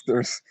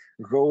master's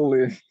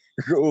holy,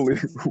 holy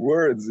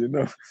words.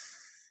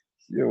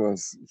 He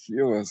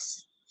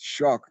was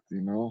shocked,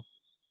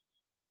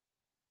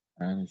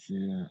 and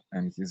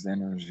his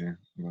energy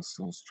was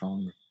so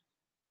strong.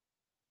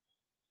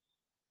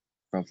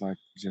 Felt like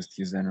just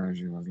his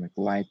energy was like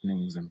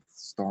lightnings and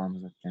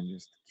storms that can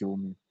just kill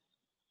me.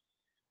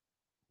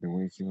 The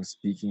way he was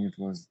speaking, it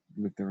was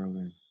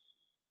literally,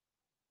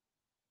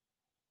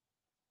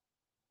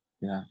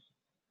 yeah.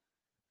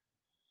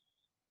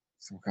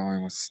 Somehow I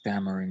was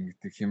stammering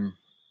to him,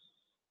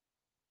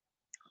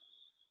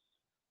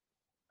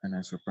 and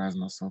I surprised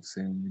myself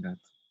saying that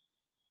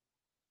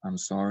I'm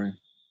sorry,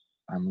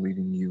 I'm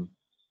leaving you,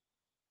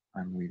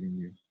 I'm leaving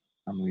you,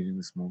 I'm leaving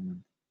this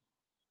moment.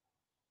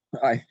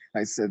 I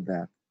said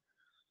that.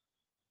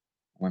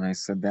 When I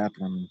said that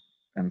one,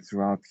 and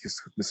throughout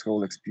this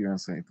whole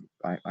experience,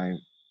 I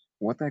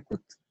what I could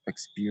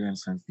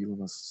experience and feel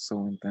was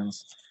so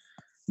intense.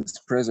 This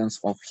presence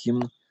of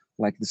him,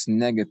 like this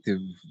negative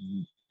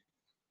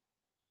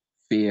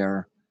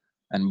fear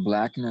and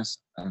blackness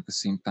at the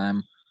same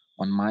time,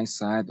 on my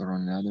side or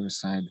on the other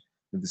side,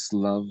 this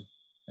love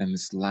and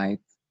this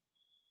light,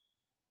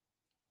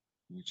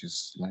 which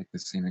is like the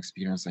same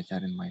experience I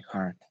had in my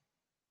heart.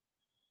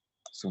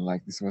 So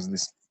like this was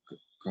this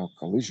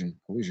collision,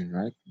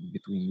 right,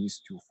 between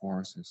these two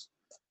forces,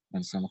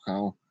 and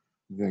somehow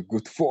the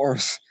good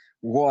force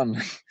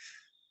won.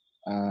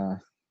 uh,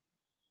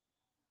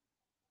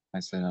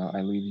 I said,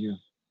 I leave you.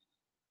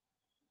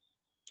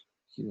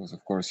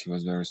 Of course, he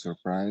was very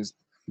surprised.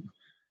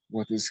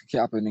 What is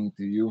happening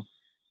to you?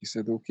 He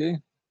said,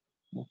 okay,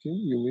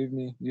 you leave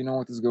me. You know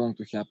what is going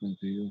to happen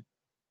to you.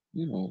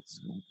 You know what's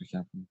going to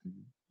happen to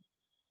you.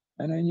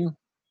 And I knew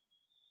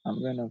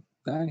I'm gonna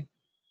die.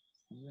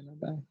 I'm gonna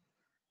die.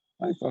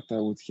 I thought I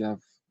would have.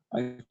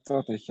 I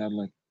thought I had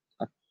like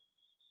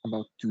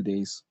about 2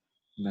 days.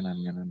 Then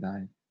I'm gonna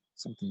die.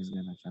 Something is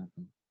gonna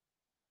happen.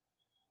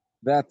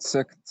 That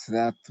sect,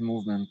 that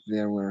movement,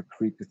 there were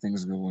creepy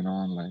things going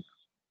on. Like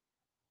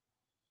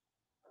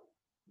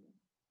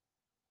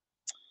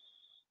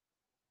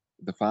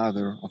the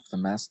father of the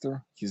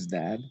master, his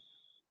dad,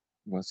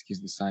 was his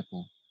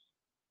disciple.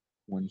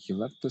 When he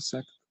left the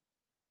sect,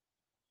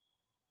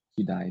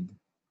 he died.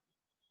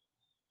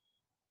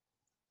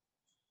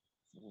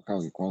 How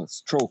you call it?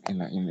 Stroke in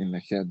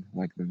the head,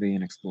 like the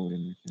vein exploded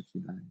in the head. He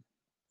died.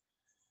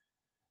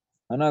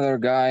 Another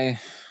guy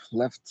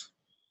left.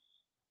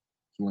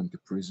 He went to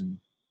prison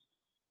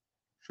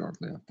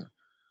shortly after.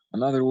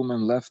 Another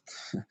woman left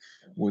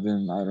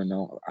within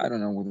I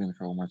don't know within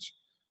how much,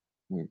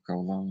 how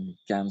long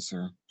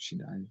cancer she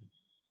died.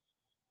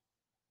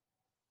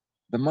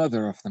 The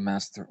mother of the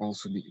master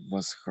also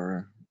was her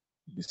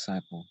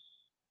disciple.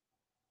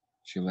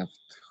 She left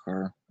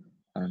her.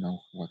 I don't know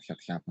what had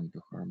happened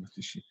to her,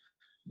 but she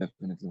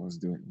definitely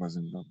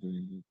wasn't not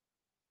doing good.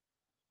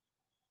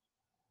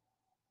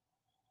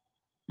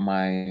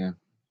 My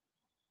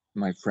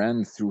my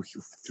friend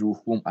through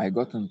whom I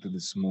got into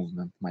this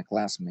movement, my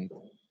classmate,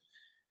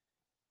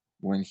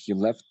 when he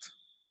left,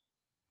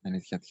 and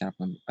it had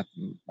happened at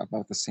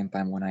about the same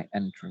time when I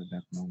entered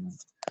that moment.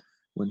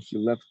 When he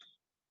left,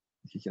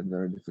 he had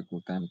very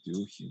difficult time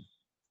too. He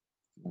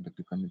wanted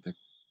to commit a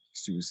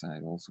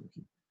suicide. Also,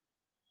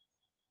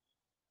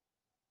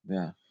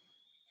 yeah,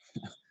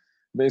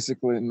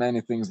 basically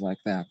many things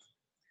like that.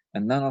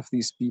 And none of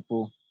these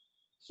people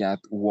had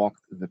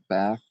walked the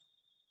path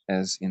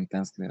as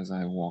intensely as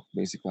I walked.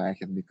 Basically, I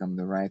had become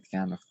the right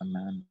hand of the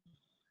man.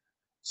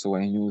 So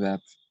I knew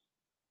that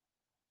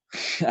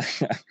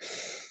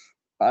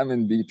I'm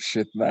in deep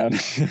shit, man.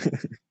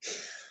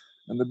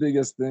 And the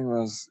biggest thing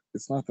was,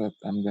 it's not that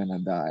I'm gonna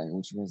die,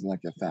 which was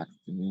like a fact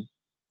to me.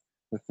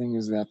 The thing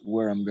is that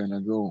where I'm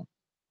gonna go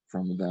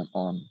from then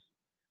on.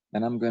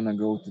 And I'm gonna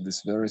go to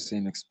this very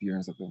same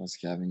experience that I was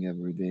having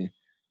every day,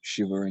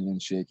 shivering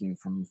and shaking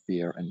from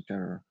fear and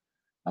terror.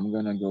 I'm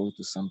gonna go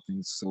to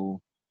something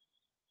so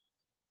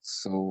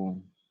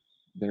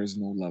there is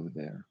no love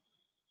there.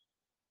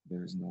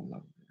 There is no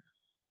love there.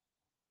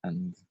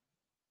 And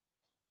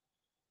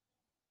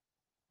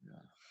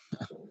yeah.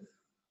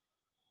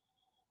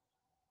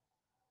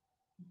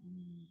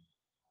 Mm,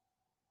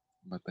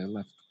 but I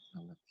left. I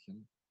left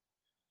him.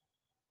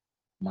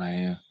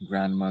 My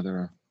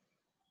grandmother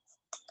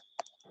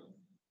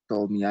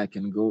told me I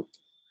can go.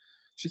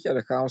 She had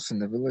a house in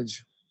the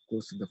village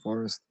close to the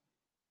forest.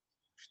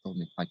 She told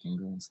me I can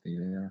go and stay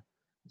there.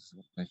 This is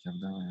what I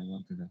have done. I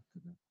went to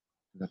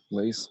that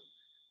place.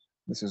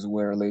 This is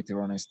where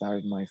later on I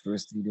started my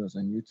first videos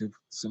on YouTube,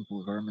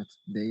 Simple Hermit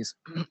Days.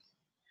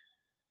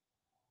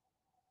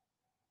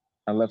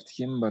 I left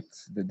him, but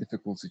the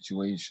difficult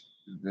situation,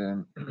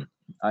 the,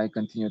 I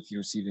continued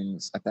receiving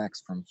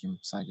attacks from him,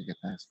 psychic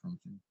attacks from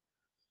him.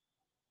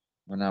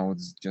 When I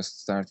would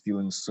just start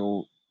feeling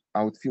so,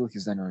 I would feel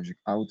his energy.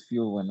 I would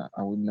feel when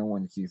I would know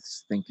when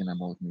he's thinking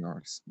about me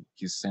or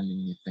he's sending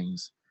me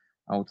things.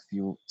 I would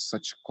feel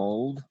such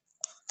cold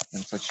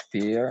and such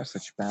fear,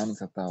 such panic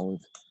that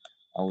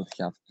I would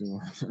have to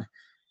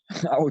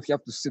I would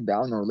have to sit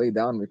down or lay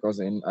down because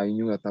I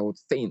knew that I would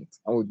faint.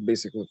 I would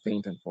basically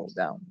faint and fall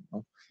down. You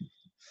know?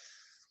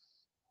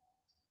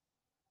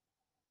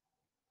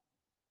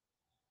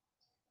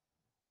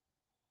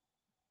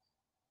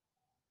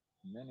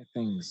 Many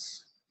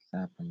things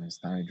happened. I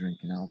started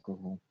drinking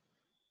alcohol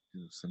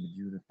to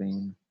subdue the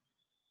pain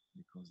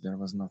because there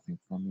was nothing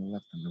for me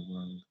left in the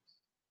world.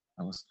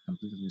 I was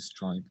completely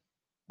destroyed.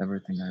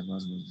 Everything I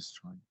was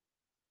destroyed.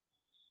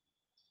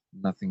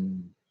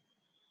 Nothing,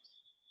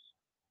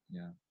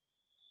 yeah.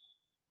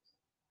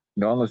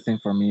 The only thing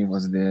for me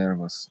was there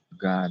was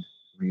God,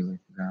 really,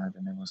 God.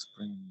 And I was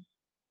praying.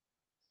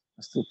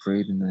 I still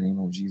prayed in the name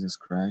of Jesus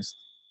Christ,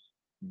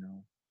 you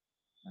know.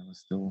 I was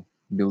still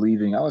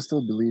believing. I was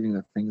still believing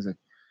the things that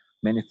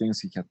many things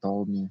he had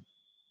told me,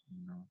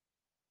 you know.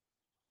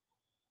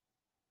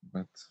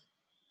 But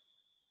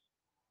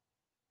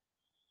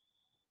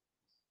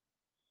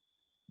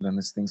then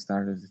this thing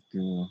started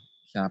to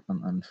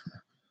happen, and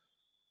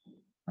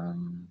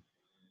um,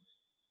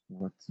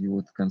 what you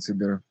would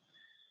consider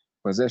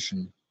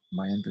possession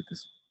by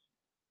entities,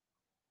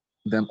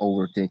 them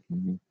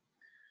overtaking me.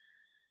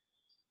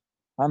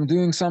 I'm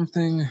doing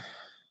something,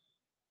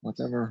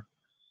 whatever,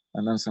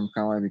 and then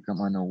somehow I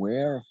become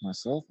unaware of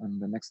myself, and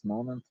the next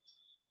moment,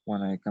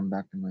 when I come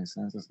back to my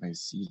senses, I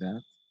see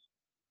that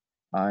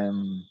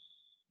I'm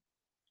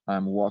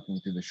I'm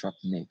walking to the shop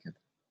naked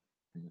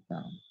to the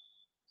town,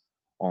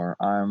 or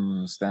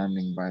I'm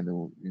standing by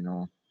the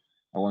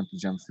I want to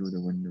jump through the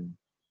window,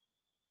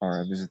 or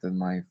I visited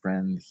my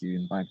friend. He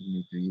invited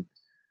me to eat.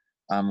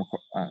 I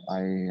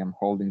am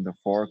holding the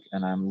fork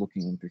and I'm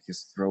looking into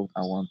his throat.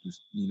 I want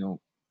to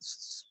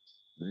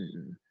uh,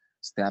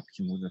 stab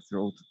him with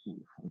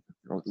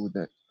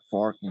the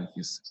fork in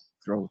his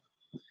throat.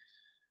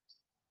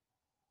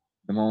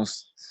 The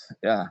most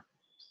yeah.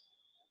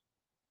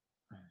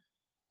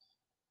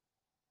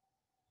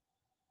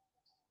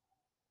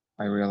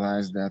 I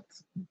realized that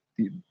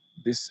the,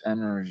 this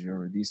energy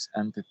or these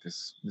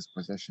entities, this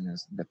possession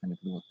is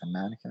definitely what the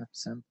man have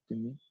sent to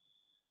me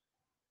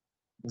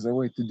as a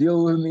way to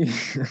deal with me.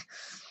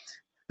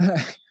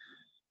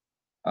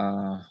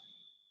 uh,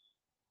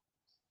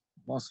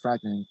 Most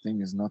frightening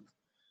thing is not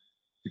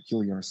to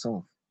kill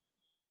yourself.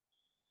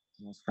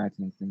 The most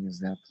frightening thing is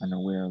that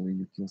unawarely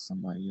you kill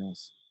somebody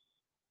else,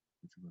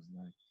 which was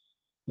like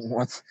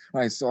what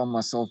I saw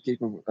myself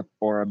capable of,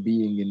 or a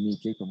being in me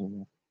capable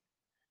of.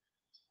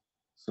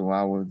 So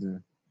I would,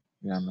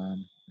 yeah,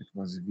 man, it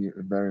was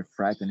very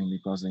frightening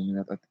because I knew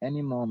that at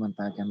any moment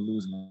I can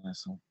lose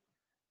myself.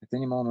 At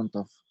any moment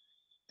of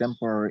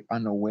temporary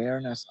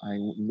unawareness, I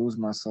would lose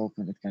myself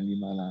and it can be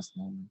my last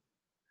moment.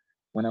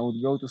 When I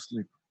would go to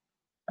sleep,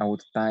 I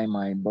would tie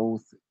my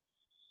both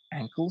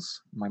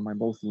ankles, my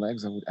both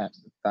legs, I would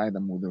tie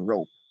them with a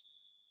rope.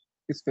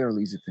 It's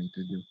fairly easy thing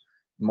to do.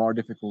 More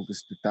difficult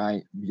is to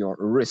tie your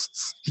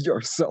wrists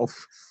yourself.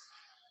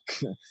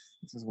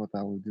 This is what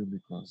I will do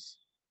because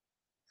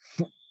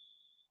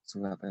so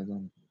that I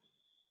don't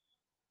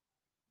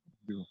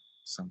do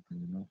something,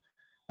 you know.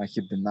 I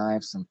keep the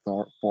knives and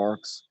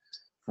forks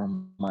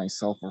from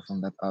myself or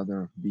from that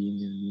other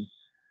being in me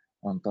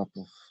on top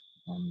of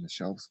on the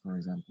shelves, for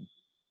example.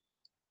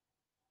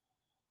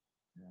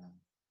 Yeah.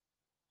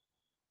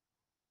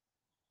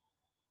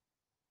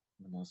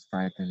 The most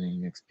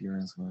frightening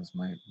experience was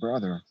my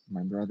brother.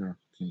 My brother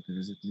came to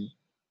visit me.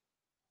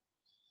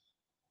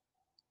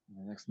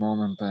 The next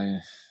moment,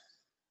 I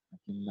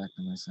came back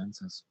to my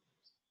senses.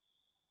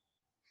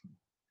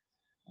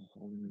 I'm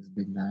holding this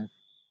big knife,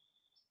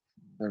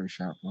 very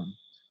sharp one,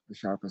 the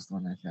sharpest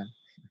one I had.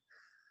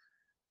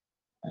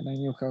 And I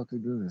knew how to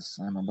do this.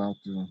 I'm about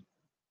to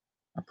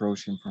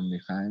approach him from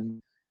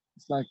behind.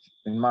 It's like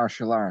in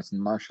martial arts. In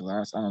martial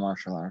arts, I'm a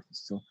martial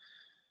artist, so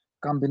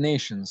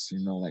combinations,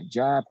 you know, like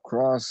jab,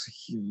 cross,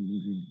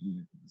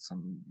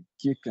 some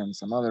kick, and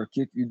some other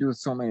kick. You do it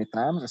so many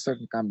times, a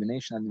certain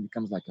combination, and it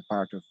becomes like a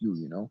part of you.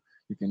 You know,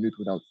 you can do it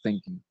without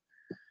thinking.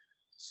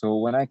 So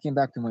when I came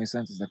back to my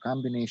senses, the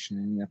combination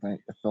in me that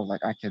I felt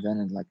like I had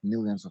done it like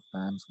millions of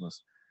times was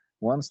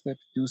one step,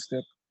 two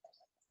step,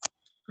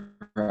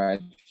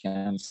 right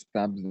hand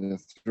stabs the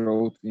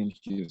throat in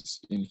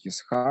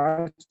his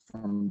heart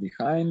from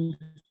behind.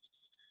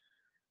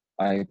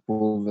 I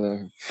pull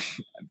the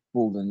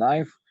pull the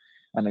knife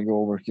and I go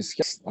over his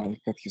head. I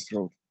cut his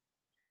throat.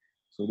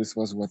 So this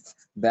was what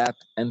that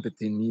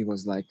entity in me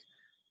was like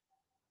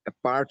a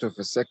part of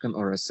a second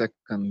or a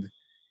second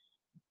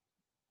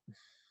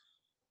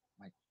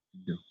like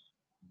do.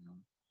 You know,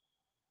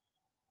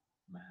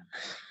 man.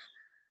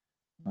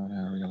 When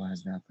I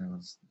realized that I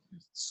was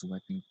just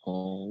sweating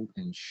cold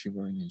and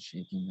shivering and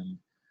shaking and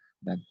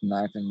that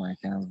knife in my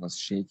hands was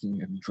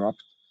shaking and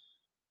dropped.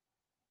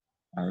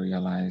 I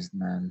realized,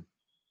 man,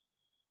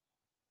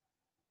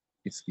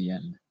 it's the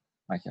end.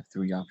 I have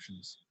three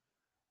options.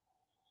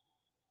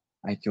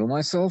 I kill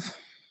myself,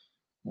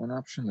 one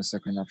option. The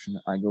second option,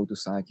 I go to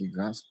psychic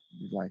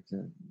hospital, like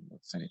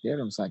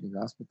sanitarium, psychic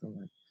hospital.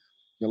 Like,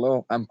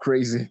 hello, I'm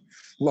crazy,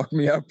 lock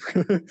me up.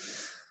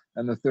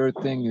 And the third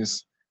thing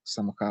is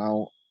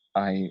somehow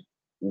I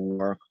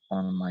work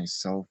on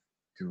myself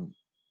to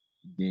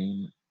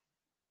gain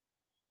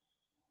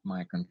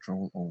my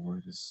control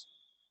over this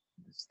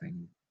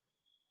thing.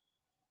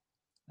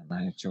 And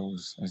I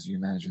chose, as you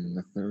imagine,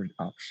 the third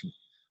option.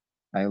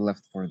 I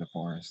left for the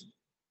forest.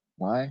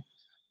 Why?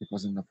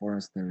 Because in the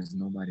forest there is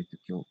nobody to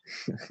kill.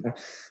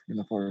 In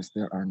the forest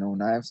there are no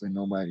knives and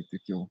nobody to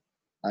kill.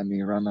 I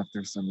may run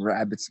after some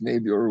rabbits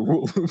maybe or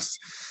wolves,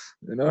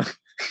 you know.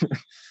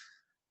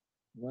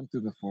 Went to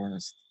the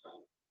forest,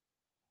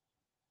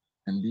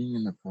 and being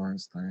in the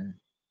forest, I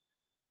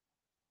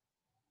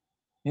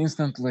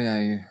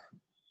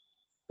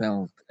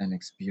felt and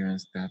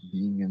experienced that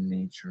being in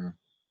nature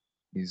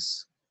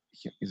is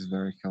is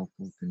very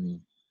helpful to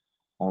me.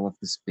 All of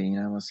this pain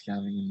I was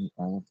having in me,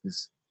 all of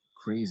this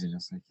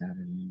craziness I had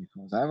in me,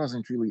 because I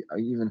wasn't really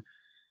even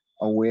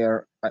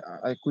aware.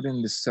 I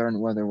couldn't discern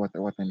whether what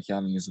I'm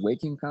having is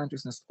waking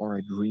consciousness or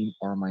a dream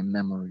or my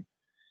memory.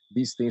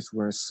 These states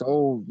were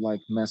so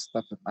like messed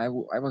up that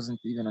I wasn't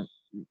even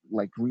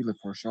like really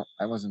for sure.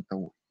 I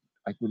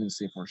couldn't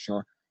say for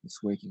sure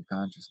it's waking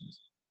consciousness.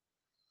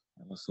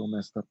 I was so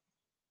messed up.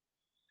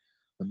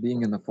 But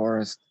being in the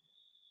forest,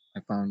 I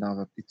found out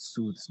that it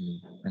soothes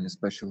me, and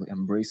especially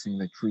embracing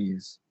the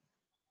trees,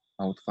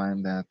 I would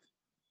find that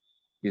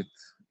it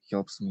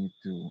helps me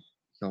to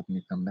help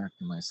me come back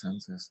to my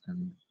senses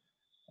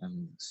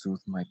and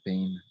soothe my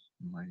pain,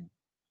 my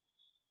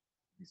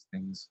these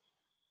things.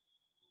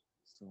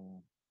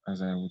 So,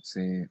 as I would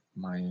say,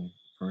 my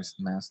first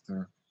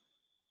master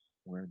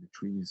were the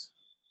trees,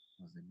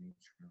 was the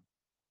nature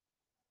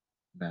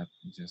that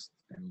just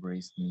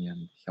embraced me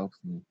and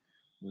helped me.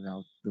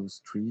 Without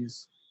those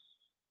trees,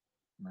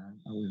 man,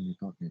 I wouldn't be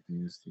talking to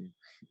you, Steve.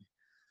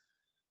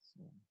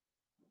 So,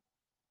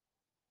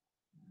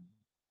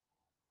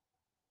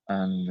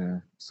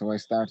 and so I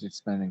started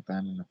spending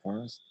time in the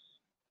forest,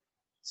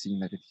 seeing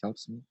that it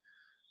helps me.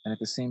 And at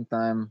the same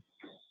time,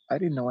 I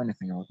didn't know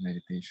anything about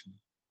meditation,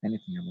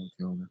 anything about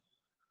yoga.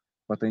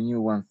 But I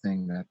knew one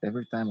thing that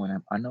every time when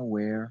I'm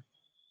unaware,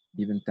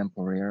 even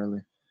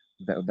temporarily,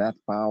 that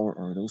power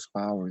or those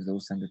powers,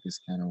 those entities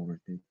can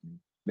overtake me.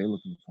 They're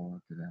looking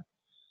forward to that.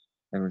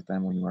 Every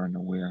time when you are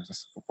unaware.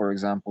 Just for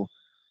example,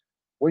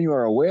 when you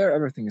are aware,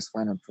 everything is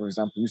fine. And for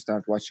example, you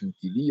start watching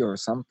TV or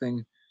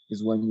something,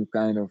 is when you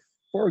kind of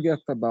forget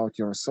about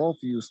yourself,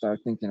 you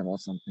start thinking about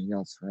something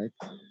else, right?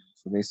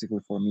 So basically,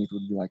 for me, it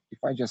would be like if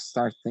I just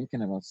start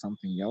thinking about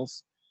something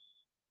else,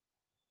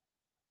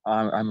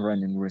 I'm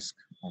running risk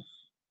of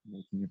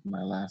making it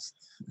my last,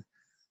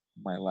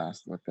 my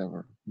last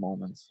whatever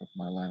moments of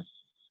my life.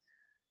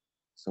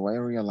 So I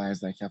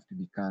realized I have to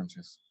be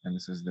conscious, and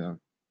this is the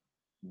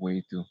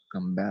way to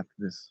combat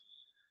this.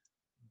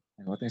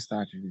 And what I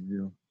started to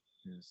do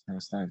is I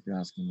started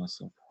asking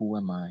myself, who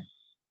am I?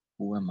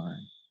 Who am I?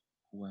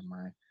 Who am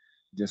I?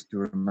 Just to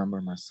remember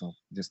myself,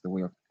 just a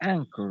way of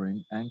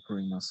anchoring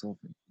myself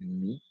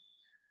in me.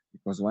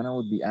 Because when I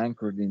would be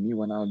anchored in me,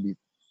 when I would be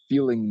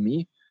feeling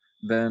me,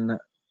 then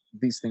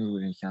these things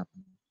wouldn't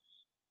happen.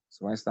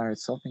 So I started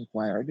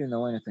self-inquiry. I didn't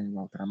know anything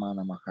about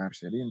Ramana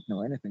Maharshi. I didn't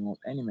know anything about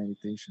any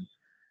meditation.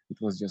 It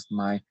was just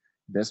my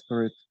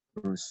desperate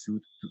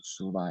pursuit to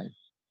survive.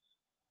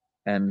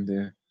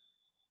 And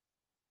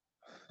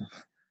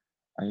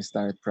I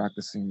started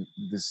practicing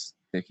this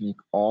technique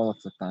all of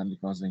the time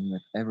because I knew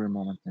that every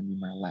moment can be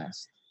my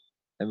last.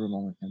 Every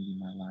moment can be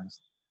my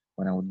last.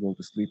 When I would go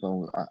to sleep,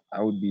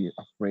 I would be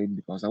afraid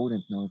because I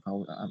wouldn't know if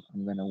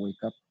I'm going to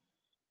wake up.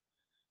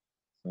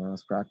 So I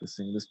was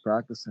practicing this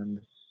practice, and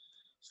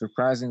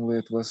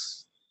surprisingly,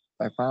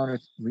 I found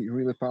it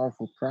really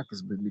powerful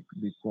practice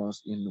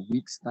because in a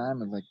week's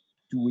time, in like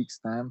 2 weeks'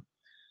 time,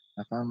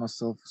 I found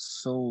myself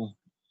so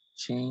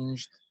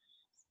changed.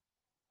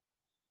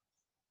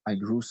 I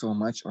grew so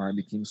much, or I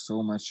became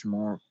so much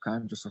more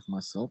conscious of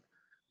myself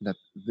that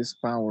this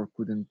power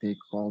couldn't take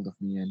hold of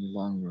me any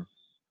longer.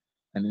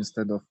 And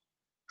instead of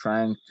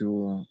trying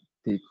to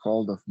take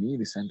hold of me,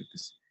 these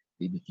entities,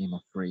 they became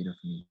afraid of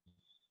me.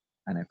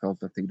 And I felt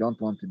that they don't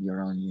want to be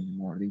around me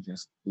anymore. They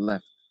just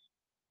left.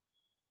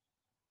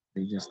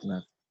 They just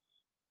left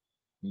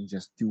in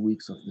just 2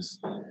 weeks of this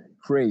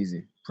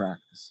crazy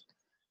practice.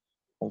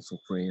 Also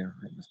prayer,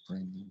 I was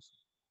praying also.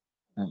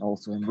 And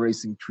also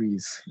embracing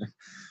trees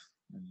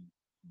and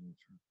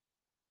nature.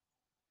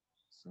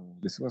 So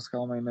this was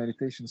how my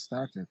meditation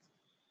started.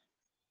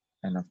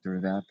 And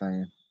after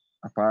that,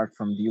 apart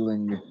from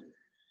dealing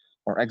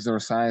or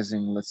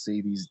exorcising, let's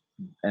say, these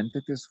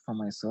entities for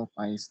myself,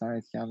 I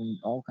started having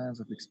all kinds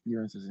of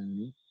experiences in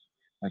me.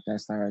 Like I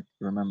started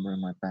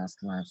remembering my past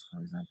lives,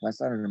 for example. I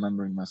started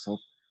remembering myself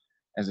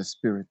as a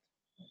spirit.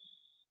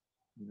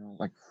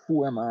 Like,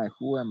 who am I?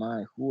 Who am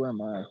I? Who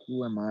am I?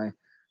 Who am I?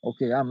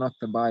 Okay, I'm not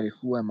the body.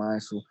 Who am I?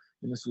 So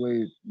in this way,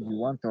 you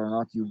want or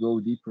not, you go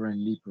deeper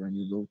and deeper, and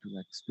you go to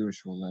like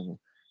spiritual level.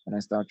 And I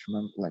start to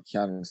remember, like,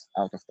 having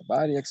out of the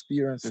body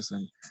experiences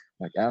and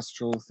like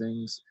astral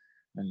things,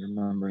 and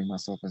remembering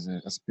myself as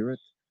a spirit,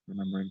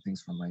 remembering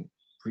things from my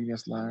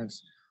previous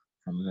lives,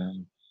 from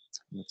the,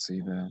 let's say,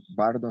 the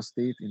bardo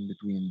state in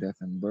between death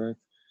and birth.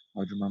 I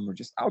would remember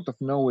just out of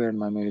nowhere in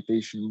my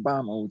meditation,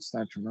 bam, I would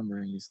start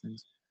remembering these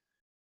things.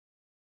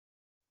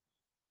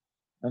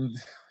 And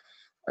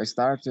I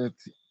started,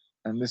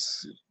 and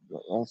this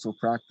also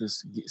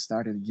practice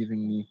started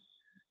giving me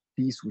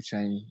peace, which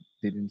I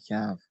didn't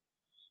have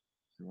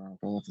throughout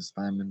all of this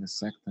time in the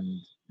sect,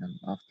 and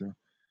after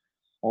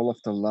all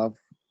of the love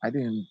I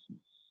didn't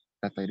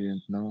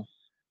know.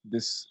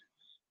 This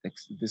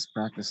this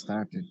practice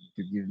started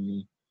to give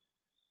me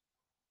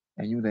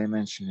a new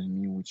dimension in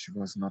me, which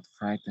was not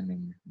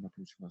frightening, but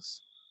which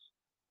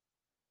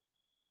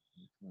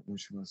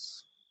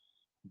was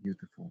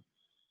beautiful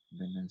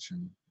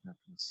dimension, that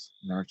was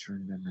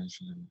nurturing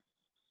dimension, and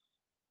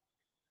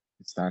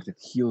it started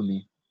heal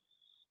me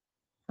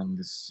from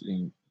this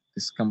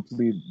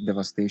complete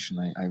devastation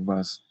I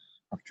was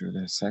after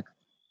the sect.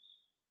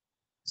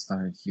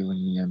 Started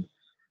healing me and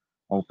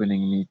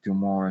opening me to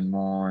more and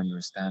more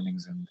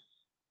understandings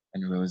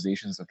and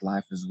realizations that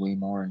life is way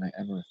more than I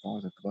ever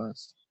thought it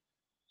was.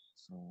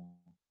 So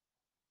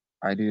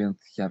I didn't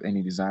have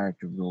any desire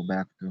to go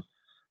back to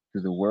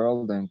the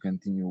world and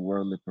continue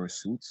worldly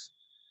pursuits,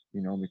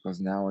 because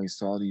now I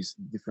saw these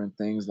different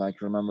things,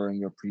 like remembering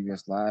your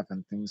previous life,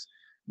 and things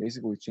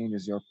basically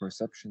changes your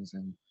perceptions.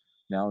 And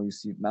now you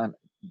see, man,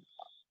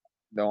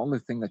 the only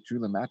thing that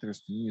really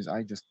matters to me is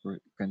I just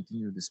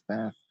continue this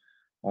path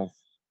of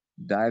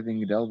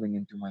delving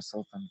into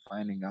myself and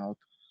finding out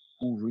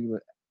who really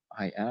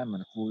I am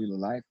and who really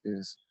life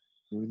is,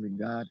 who really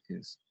God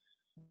is.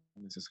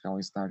 And this is how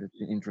I started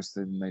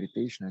interested in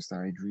meditation. I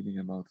started reading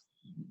about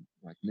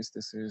like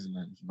mysticism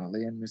and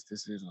Himalayan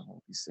mysticism,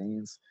 all these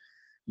saints.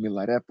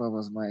 Milarepa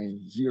was my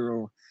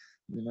hero,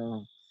 you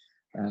know,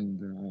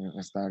 and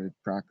I started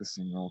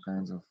practicing all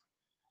kinds of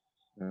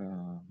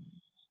uh,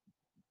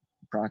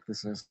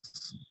 practices,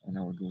 and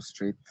I would go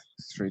straight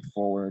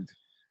forward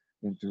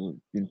into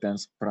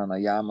intense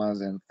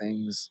pranayamas and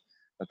things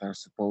that are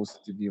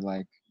supposed to be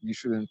like, you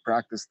shouldn't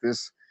practice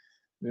this,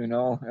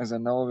 as a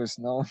novice.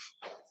 No,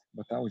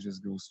 but I would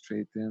just go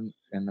straight in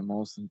the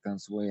most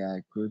intense way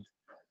I could.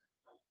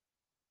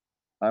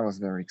 I was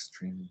very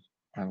extreme.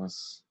 I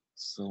was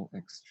so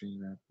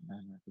extreme that,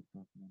 man, I could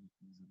talk many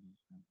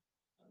things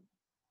about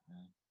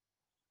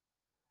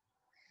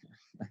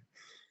that.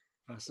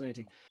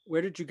 Fascinating.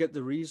 Where did you get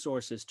the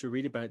resources to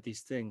read about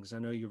these things? I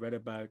know you read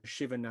about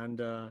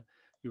Shivananda,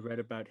 you read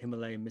about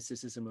Himalayan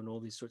mysticism and all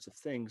these sorts of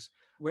things.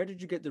 Where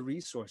did you get the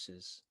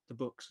resources, the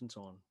books, and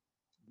so on?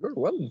 You're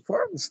well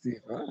informed, Steve.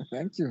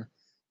 Thank you.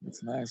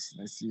 It's nice.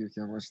 I see you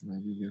have watched my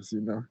videos.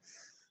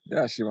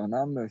 Yeah,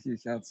 Shivananda, he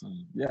had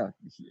some, yeah,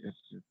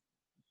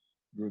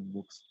 good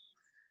books.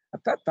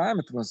 At that time,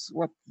 it was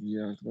what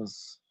year? It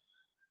was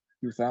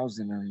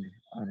 2000 and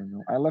I don't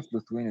know. I left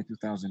Lithuania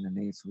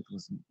 2008, so it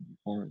was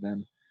before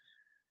then.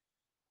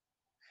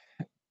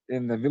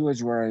 In the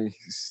village where I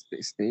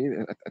stayed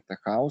at the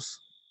house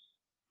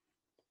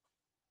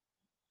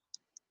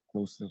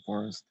close to the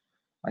forest,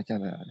 I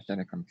had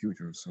a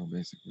computer, so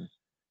basically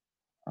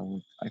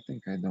I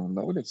think I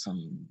downloaded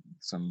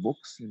some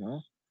books,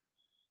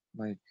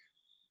 like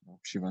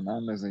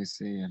Shivananda, as I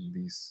say, and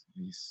these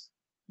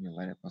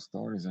Milarepa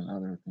stories and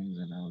other things,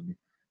 and I will be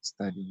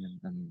studying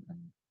and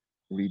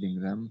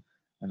reading them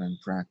and then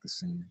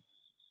practicing.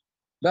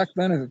 Back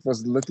then, it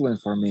was little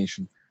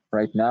information.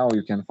 Right now,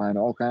 you can find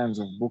all kinds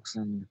of books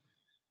and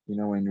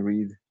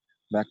read.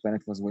 Back then,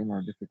 it was way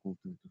more difficult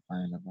to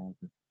find about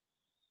it.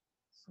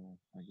 So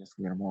I guess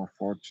we are more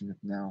fortunate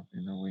now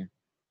in a way.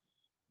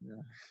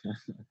 Yeah.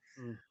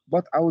 Mm.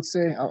 But I would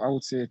say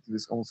to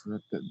this also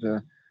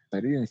that I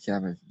didn't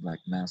have a like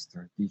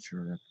master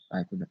teacher that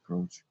I could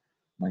approach.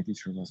 My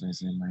teacher was, I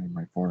say,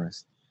 my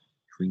forest,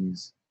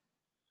 trees,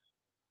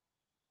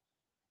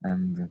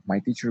 and my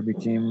teacher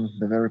became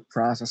the very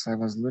process I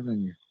was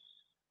living.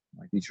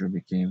 My teacher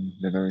became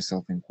the very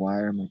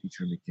self-inquiry. My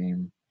teacher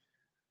became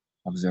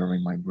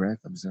observing my breath,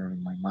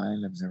 observing my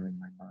mind, observing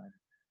my body.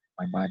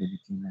 My body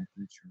became my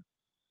teacher.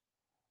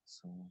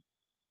 So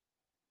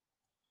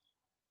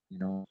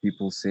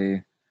people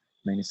say,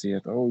 many say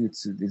that, oh,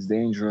 it's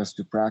dangerous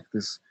to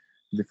practice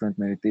different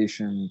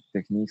meditation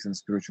techniques and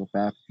spiritual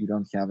path if you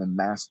don't have a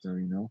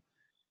master.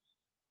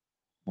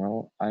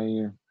 Well,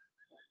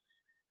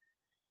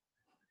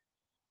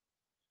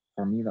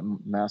 for me, the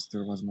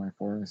master was my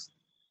forest,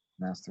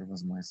 master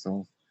was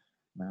myself,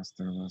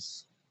 master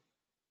was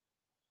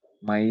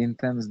my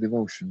intense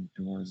devotion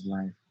towards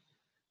life,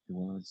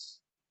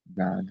 towards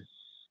God.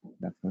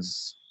 That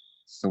was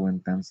so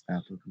intense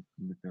that it would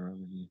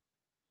literally be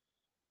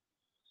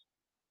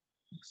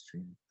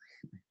extreme,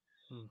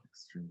 Mm.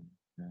 extreme.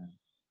 Yeah.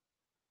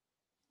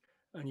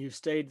 And you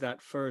stayed,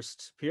 that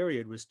first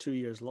period was 2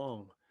 years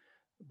long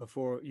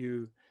before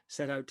you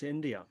set out to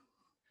India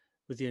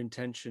with the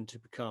intention to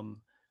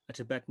become a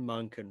Tibetan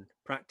monk and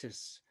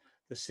practice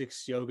the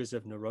 6 yogas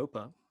of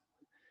Naropa.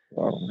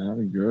 Wow,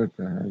 very good.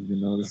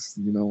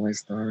 You know my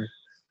story.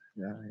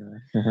 Yeah,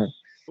 yeah.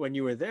 When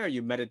you were there,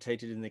 you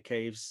meditated in the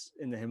caves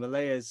in the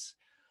Himalayas.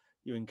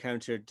 You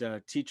encountered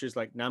teachers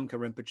like Namka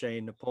Rinpoche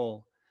in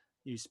Nepal.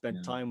 You spent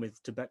Yeah. time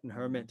with Tibetan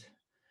hermit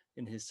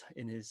in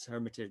his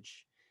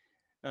hermitage.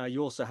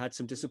 You also had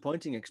some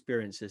disappointing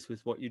experiences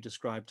with what you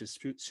described as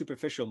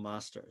superficial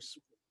masters.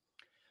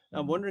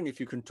 I'm Mm. wondering if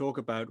you can talk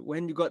about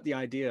when you got the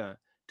idea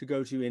to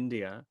go to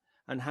India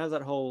and how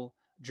that whole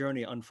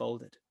journey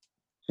unfolded.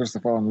 First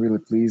of all, I'm really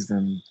pleased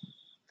and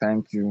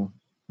thank you,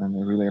 and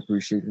I really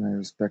appreciate and I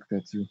respect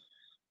that you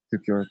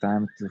took your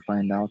time to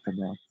find out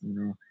about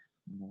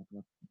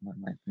what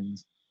my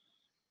things.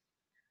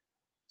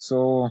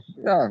 So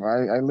yeah,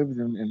 I lived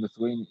in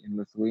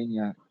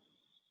Lithuania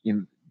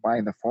in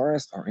by the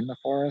forest or in the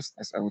forest,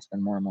 as I would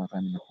spend more and more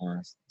time in the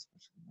forest,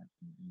 especially like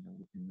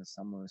in the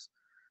summers.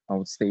 I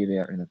would stay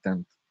there in a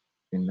tent.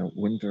 In the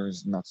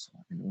winters, not so.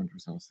 In the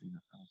winters, I would stay in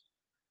the house.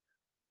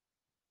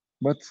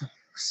 But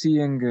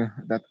seeing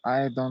that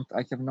I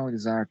have no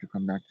desire to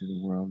come back to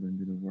the world and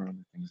do the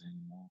worldly things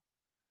anymore.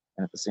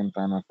 And at the same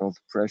time, I felt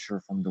pressure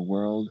from the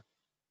world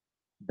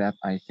that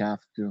I have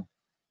to,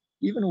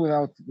 even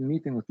without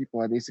meeting with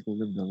people I basically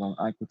lived alone,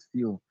 I could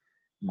feel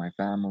my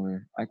family.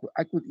 I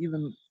could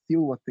even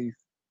feel what they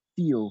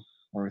feel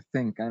or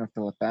think, kind of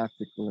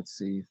telepathic, let's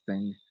say,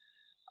 thing.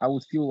 I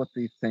would feel what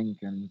they think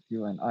and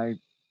feel,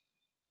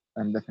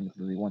 and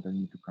definitely they wanted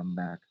me to come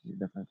back. They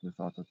definitely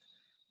thought that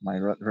my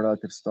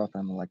relatives thought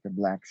I'm like a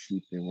black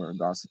sheep. They were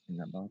gossiping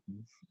about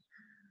me,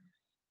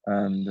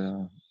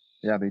 and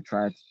yeah,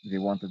 they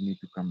wanted me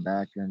to come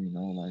back and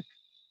like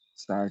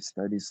start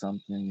study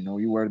something.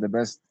 You were the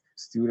best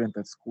student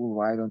at school.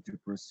 Why don't you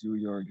pursue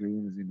your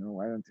dreams?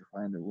 Why don't you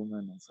find a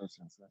woman and such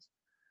and such?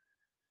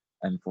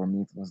 And for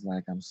me, it was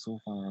like I'm so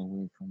far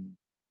away from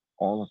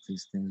all of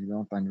these things. You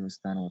don't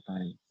understand what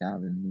I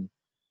have in me.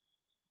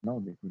 No,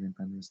 they couldn't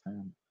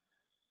understand.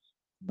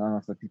 None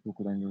of the people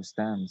could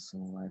understand. So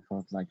I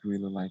felt like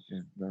really like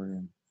a very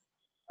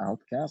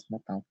outcast,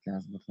 not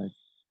outcast, but like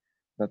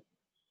that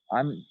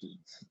I'm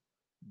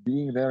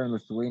being there in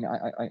Lithuania.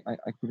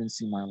 I couldn't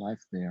see my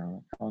life there.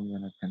 Like, how I'm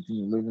gonna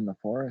continue living in the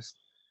forest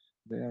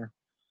there.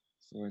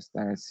 So I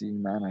started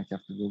seeing, man, I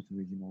have to go to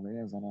the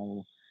Himalayas, and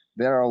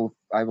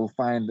I will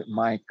find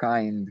my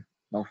kind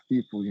of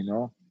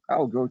people.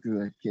 I'll go to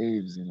the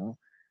caves,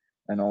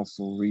 and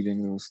also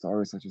reading those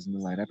stories such as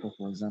Milarepa,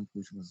 for example,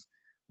 which was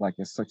like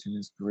such an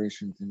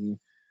inspiration to me.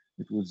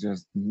 It would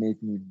just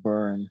make me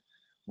burn.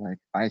 Like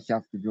I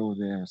have to go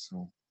there.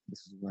 So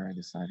this is where I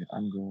decided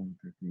I'm going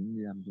to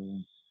India. I'm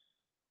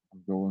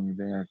going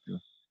there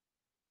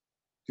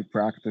to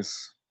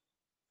practice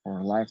for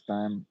a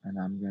lifetime, and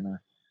I'm gonna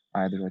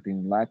either attain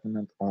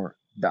enlightenment or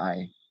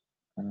die.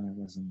 And I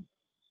wasn't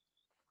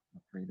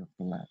afraid of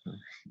the latter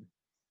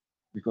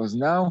because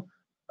now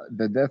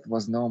the death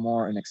was no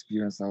more an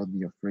experience I would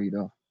be afraid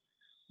of.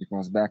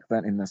 because back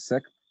then in the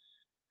sect,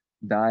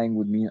 dying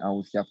would mean I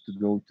would have to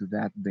go to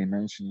that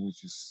dimension,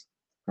 which is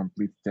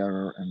complete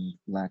terror and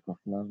lack of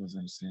love, as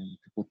I'm saying,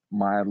 to put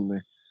mildly,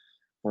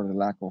 for the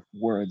lack of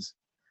words.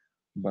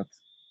 But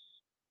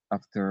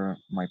after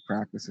my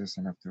practices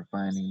and after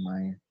finding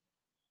my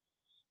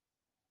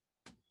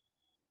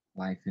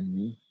life in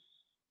me,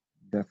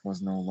 death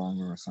was no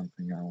longer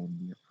something I would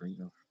be afraid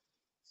of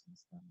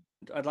since then.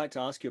 I'd like to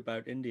ask you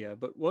about India,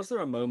 but was there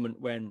a moment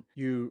when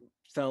you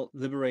felt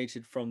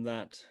liberated from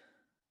that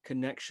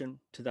connection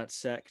to that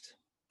sect?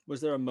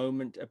 Was there a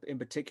moment in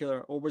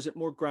particular, or was it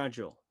more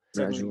gradual?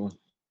 Suddenly Gradual.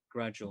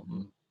 gradual.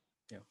 Mhm.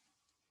 Yeah.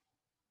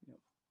 Yeah.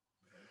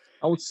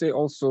 I would say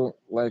also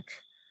like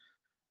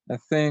a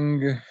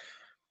thing,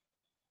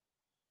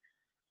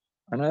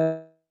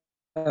 another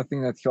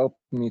thing that helped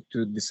me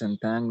to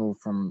disentangle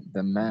from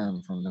the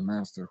man, from the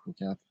master who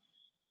had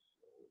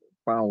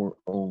power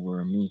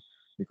over me,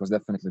 because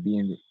definitely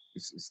being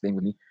staying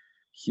with me,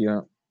 he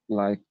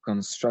like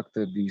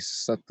constructed these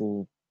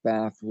subtle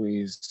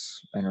pathways,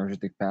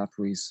 energetic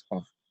pathways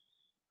of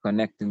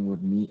connecting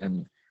with me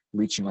and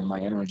reaching on my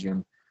energy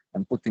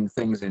and putting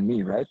things in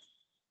me, right?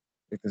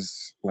 It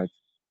is like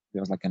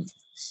there was like a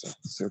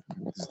certain,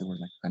 what is the word,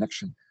 like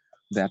connection,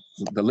 that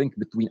the link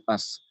between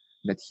us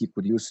that he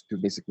could use to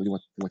basically do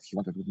what he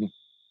wanted with me.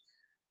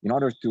 In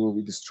order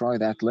to destroy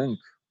that link,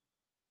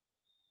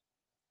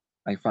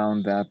 I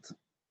found that,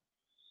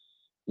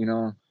 you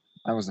know,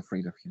 I was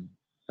afraid of him.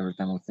 Every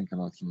time I would think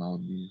about him, I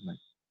would be like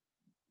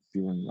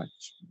feeling like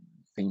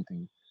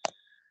fainting.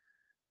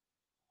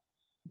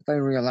 But I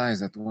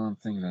realized that one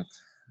thing, that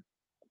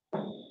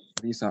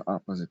these are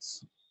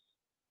opposites: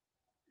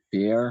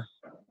 fear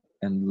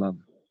and love.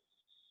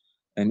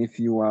 And if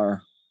you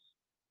are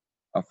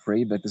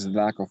afraid, that is a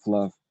lack of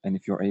love. And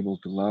if you're able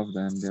to love,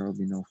 then there will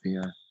be no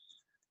fear.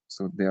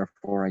 So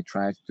therefore, I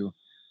tried to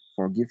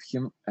forgive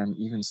him and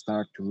even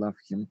start to love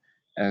him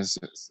as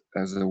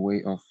as a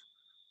way of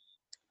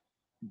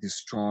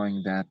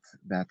destroying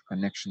that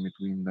connection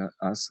between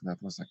us.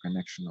 That was a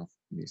connection of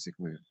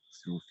basically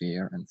through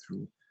fear and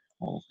through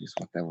all of this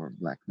whatever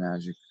black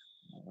magic,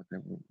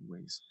 whatever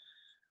ways.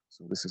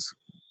 So this is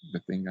the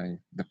thing.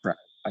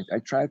 I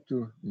tried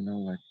to,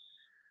 like,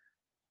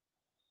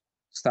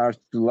 start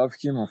to love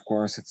him. Of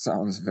course, it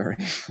sounds very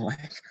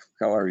like,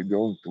 how are you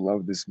going to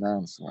love this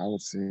man? So I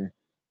would say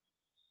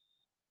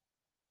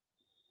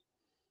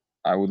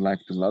I would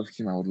like to love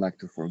him. I would like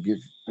to forgive.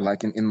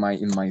 Like in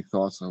my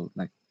thoughts, I would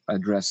like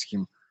address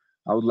him.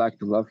 I would like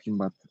to love him,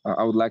 but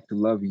I would like to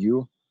love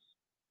you,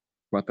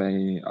 but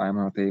I'm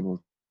not able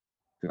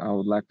to. I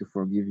would like to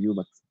forgive you,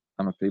 but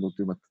I'm not able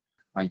to. But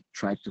I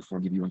tried to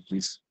forgive you, and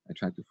please, I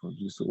tried to forgive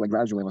you. So like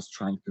gradually, I was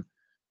trying to,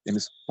 in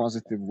this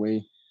positive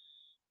way,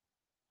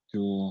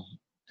 to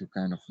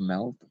kind of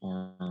melt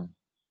or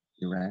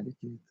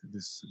eradicate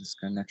this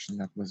connection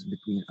that was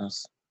between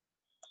us.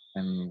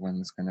 And when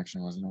this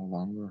connection was no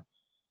longer,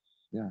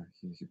 yeah,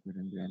 he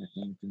couldn't do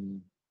anything to me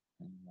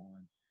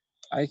anymore.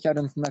 I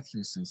hadn't met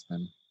him since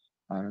then.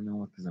 I don't know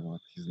what is about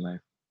his life.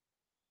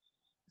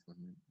 It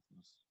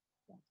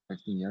was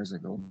 15 years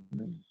ago.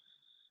 Maybe.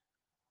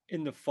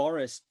 In the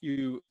forest,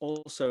 you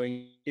also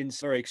in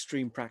very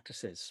extreme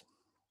practices,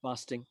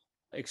 fasting,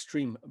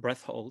 extreme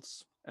breath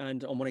holds.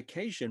 And on one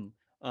occasion,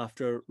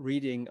 after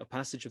reading a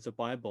passage of the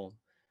Bible,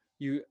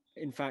 you,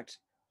 in fact,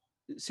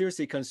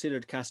 seriously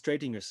considered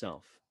castrating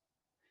yourself.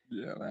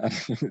 Yeah, man.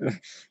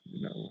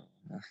 you know.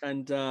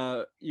 And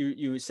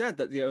you said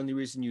that the only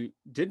reason you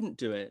didn't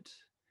do it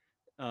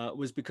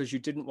was because you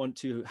didn't want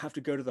to have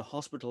to go to the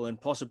hospital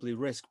and possibly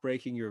risk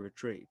breaking your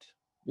retreat.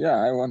 Yeah,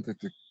 I wanted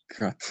to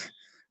cut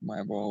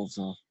my balls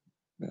off.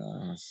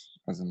 Yeah,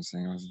 as I'm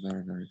saying, I was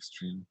very, very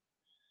extreme.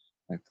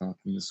 I thought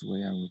in this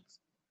way I would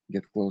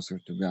get closer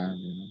to God.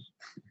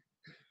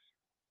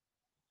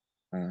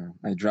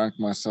 I drank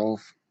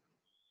myself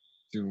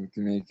to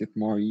make it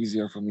more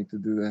easier for me to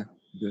do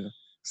the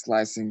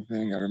slicing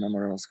thing. I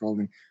remember I was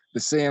holding the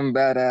same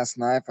badass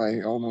knife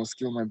I almost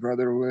killed my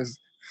brother with.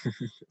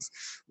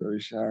 It's very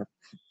sharp.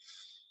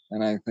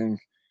 And I think,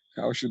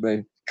 how should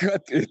I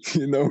cut it?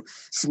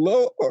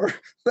 Slow or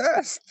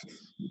fast?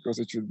 Because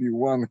it should be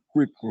one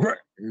quick,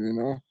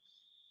 And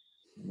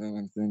then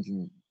I'm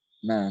thinking,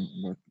 man,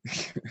 but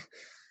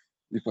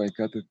if I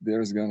cut it,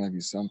 there's gonna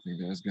be something.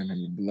 There's gonna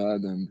be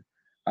blood, and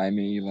I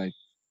may like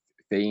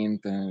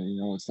faint, and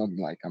it's not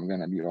like I'm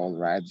gonna be all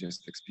right,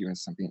 just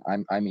experience something.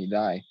 I may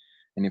die,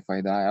 and if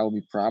I die, I'll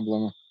be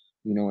problem.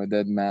 A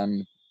dead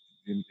man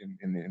in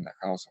the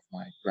house of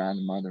my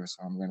grandmother,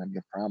 so I'm gonna be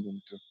a problem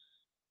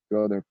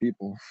to other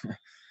people.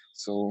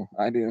 So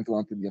I didn't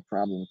want to be a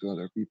problem to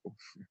other people,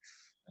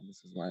 and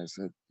this is why I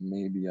said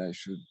maybe I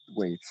should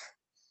wait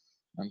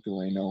until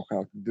I know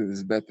how to do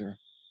this better.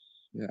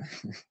 Yeah.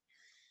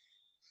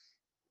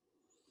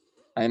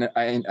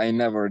 I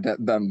never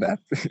done that,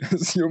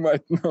 as you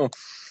might know.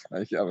 I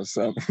have a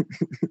son.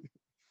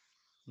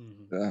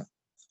 Mhm.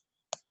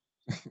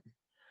 Yeah.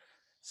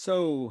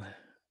 So,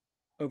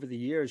 over the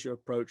years, your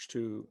approach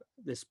to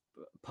this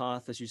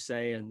path, as you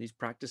say, and these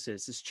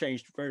practices has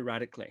changed very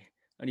radically.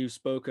 And you've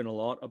spoken a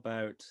lot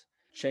about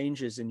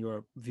changes in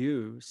your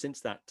view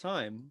since that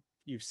time.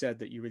 You've said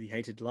that you really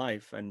hated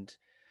life and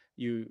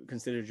you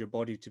considered your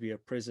body to be a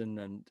prison,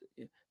 and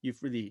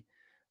you've really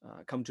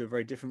come to a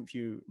very different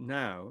view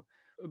now.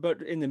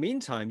 But in the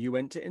meantime, you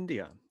went to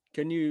India.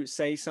 Can you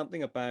say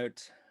something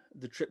about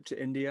the trip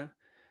to India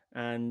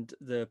and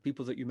the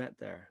people that you met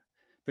there,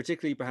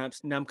 particularly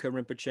perhaps Namkha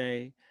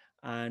Rinpoche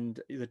and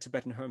the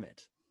Tibetan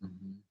hermit?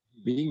 Mhm.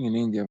 Being in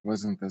India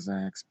wasn't as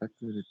I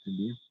expected it to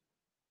be.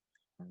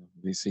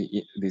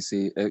 They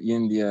say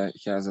India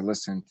has a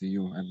lesson to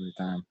you every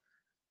time.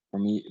 For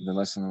me, the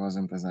lesson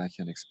wasn't as I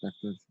had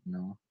expected.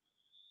 No,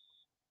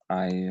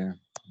 I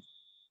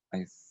uh,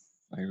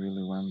 I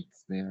really went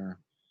there.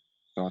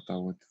 Thought I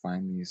would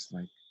find these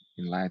like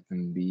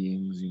enlightened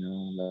beings,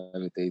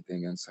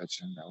 levitating and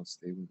such, and I would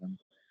stay with them.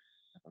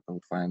 I thought I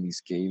would find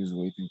these caves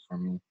waiting for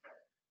me.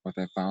 What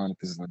I found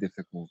is like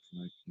difficult.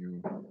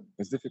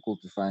 It's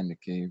difficult to find a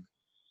cave.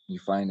 You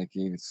find a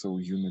cave, it's so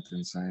humid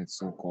inside,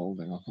 so cold.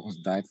 I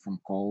almost died from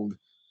cold.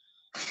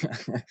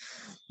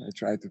 I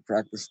tried to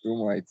practice too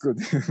much I could.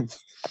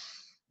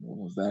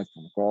 Almost died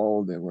from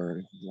cold. They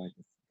were like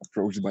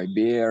approached by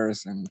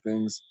bears and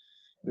things.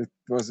 It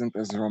wasn't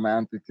as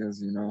romantic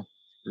as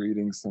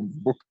reading some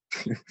book.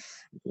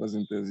 It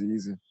wasn't as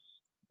easy.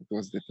 It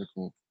was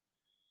difficult.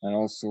 And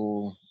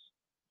also,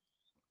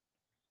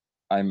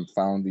 I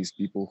found these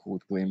people who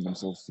would claim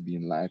themselves to be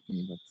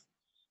enlightened, but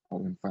I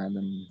didn't find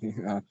them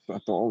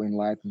at all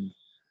enlightened.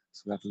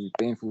 So that was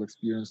a painful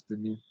experience to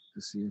me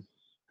to see.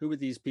 Who were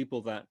these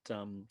people that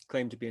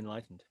claim to be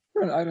enlightened?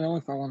 Well, I don't know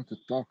if I want to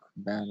talk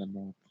bad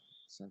about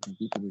certain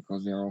people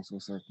because there are also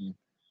certain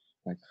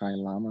like high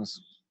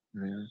lamas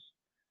there.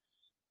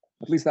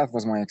 At least that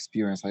was my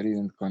experience. I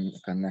didn't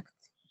connect,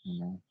 you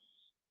know.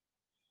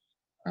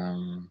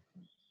 Um,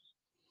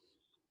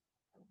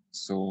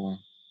 so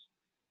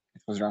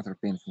it was rather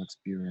painful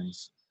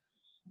experience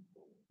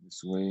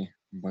this way.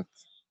 But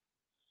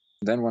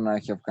then when I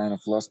have kind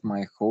of lost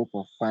my hope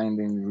of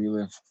finding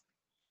really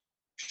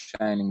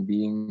shining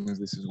beings,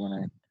 this is when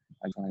I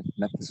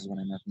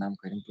met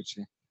Namka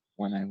Rinpoche.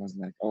 When I was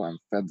like, oh, I'm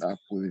fed up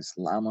with these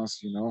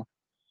lamas.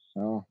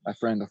 A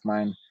friend of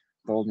mine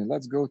told me,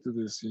 let's go to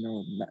this,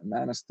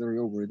 monastery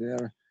over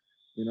there.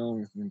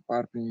 In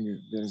Parping,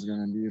 there's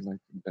gonna be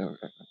like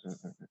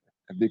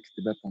a big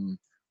Tibetan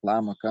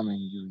lama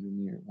coming.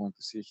 You want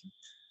to see him.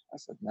 I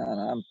said, man,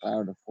 I'm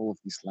tired of all of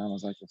these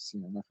lamas. I have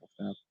seen enough of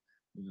that.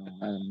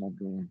 I am not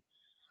going.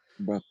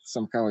 But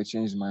somehow I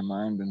changed my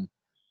mind, and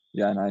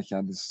yeah, and I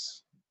had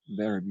this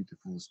very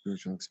beautiful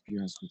spiritual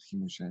experience with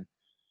him, which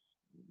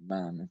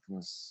man, it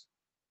was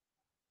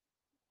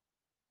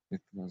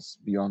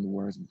beyond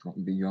words,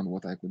 beyond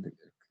what I could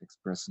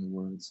express in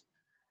words.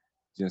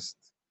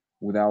 Just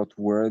without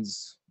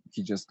words,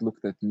 he just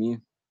looked at me,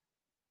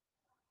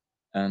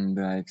 and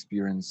I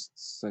experienced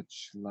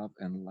such love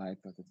and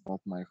light that it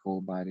felt my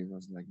whole body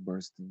was like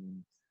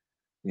bursting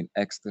in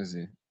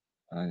ecstasy.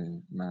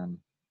 Man,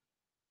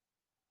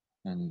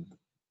 and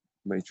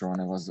later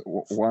on, I was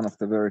one of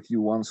the very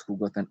few ones who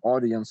got an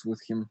audience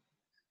with him,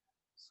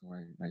 so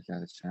I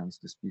had a chance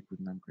to speak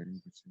with Namkha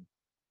Rinpoche,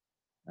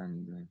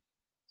 and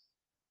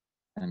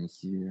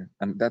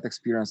and that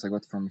experience I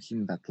got from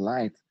him, that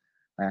light,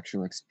 I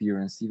actually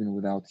experienced even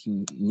without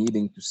him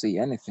needing to say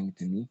anything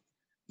to me,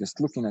 just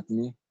looking at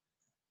me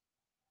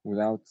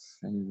without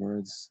any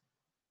words.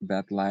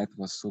 That light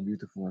was so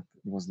beautiful. It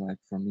was like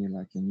for me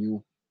like a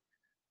new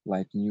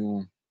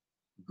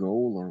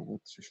goal, or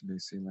what should I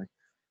say? Like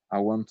I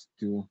want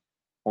to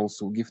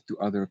also give to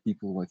other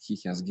people what he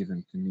has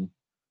given to me,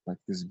 like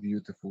this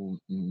beautiful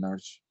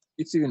nurture.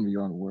 It's even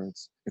beyond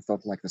words. It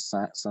felt like the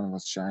sun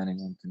was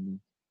shining onto me,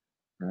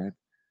 right?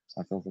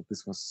 I felt that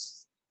this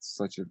was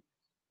such a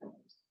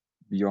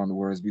beyond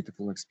words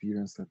beautiful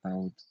experience that I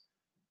would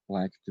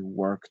like to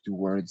work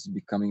towards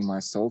becoming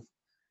myself,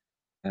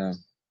 uh,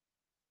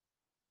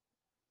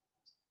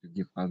 to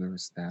give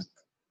others that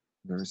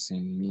very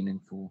same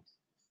meaningful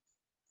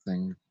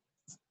thing.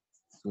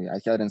 So yeah, I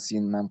hadn't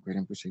seen Namkha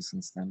Rinpoche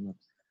since then, but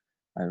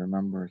I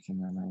remember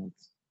him, and I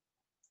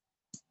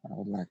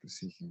would like to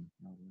see him.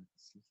 I would like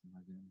to see him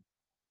again.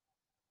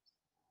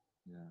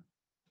 Yeah.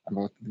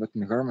 About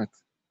Tibetan hermit,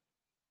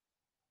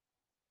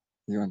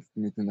 you want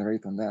me to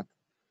narrate on that?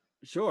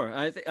 Sure.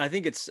 I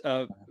think it's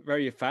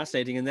very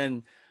fascinating. And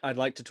then I'd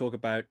like to talk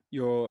about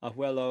your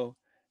abuelo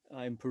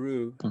in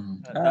Peru,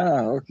 that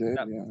Okay.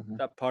 that Yeah.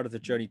 that part of the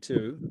journey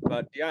too.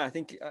 But yeah, I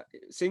think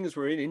seeing as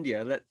we're in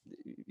India,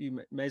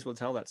 you may as well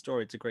tell that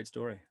story. It's a great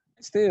story.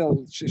 I stayed a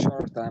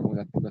short time with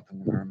that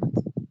Tibetan hermit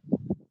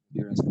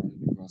experience for me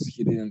because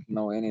he didn't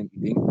know any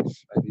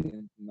English. I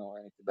didn't know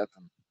any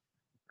Tibetan,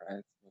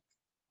 right? But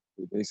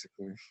we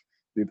basically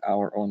did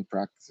our own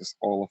practices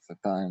all of the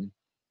time,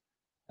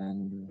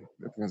 and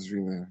it was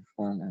really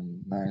fun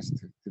and nice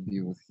to be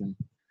with him.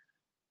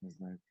 It was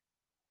like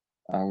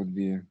I would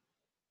be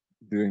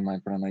doing my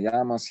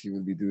pranayamas, he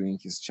would be doing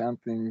his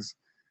chantings.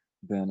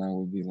 Then I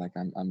would be like,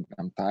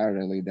 I'm tired.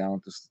 I lay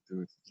down to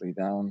lay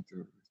down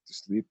to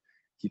sleep.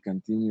 He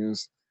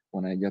continues.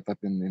 When I get up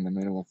in the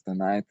middle of the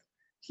night,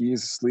 he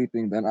is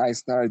sleeping. Then I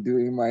start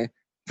doing my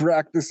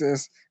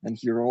practices, and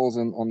he rolls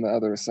on the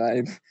other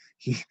side.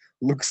 He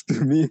looks to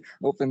me,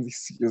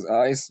 opens his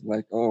eyes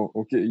like, oh,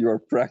 okay, you are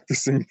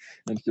practicing,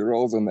 and he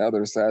rolls on the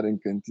other side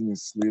and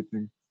continues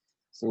sleeping.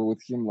 So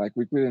with him, like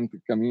we couldn't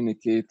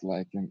communicate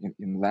like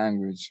in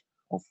language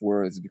of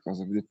words because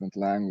of different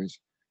language,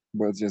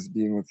 but just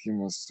being with him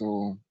was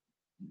so.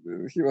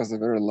 He was a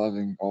very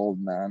loving old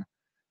man,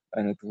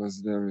 and it was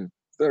very,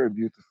 very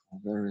beautiful,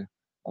 very,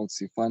 I would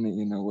say,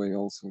 funny in a way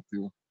also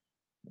too.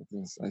 It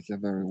was, I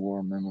have very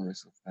warm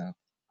memories of that.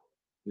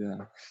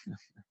 Yeah,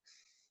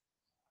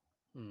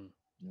 Hmm.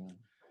 yeah.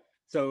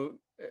 So,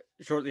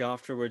 shortly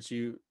afterwards,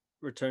 you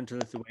returned to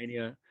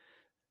Lithuania,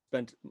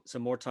 spent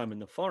some more time in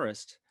the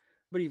forest,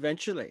 but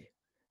eventually,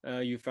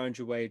 you found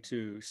your way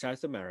to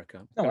South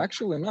America. No,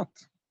 actually not.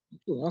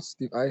 Actually not,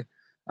 Steve.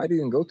 I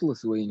didn't go to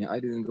Lithuania. I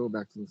didn't go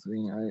back to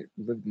Lithuania. I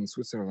lived in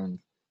Switzerland.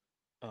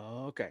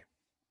 Oh, okay.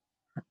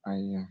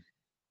 I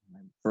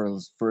my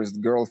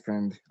first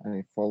girlfriend.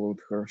 I followed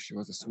her. She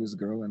was a Swiss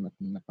girl. I met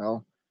in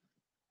Nepal,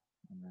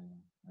 and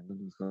I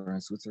lived with her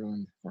in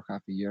Switzerland for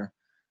half a year.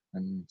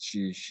 And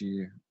she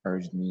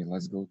urged me,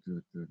 let's go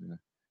to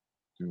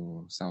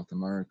South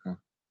America,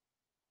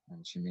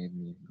 and she made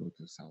me go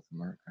to South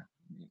America,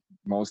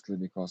 mostly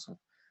because of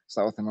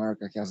South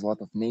America has a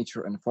lot of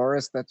nature and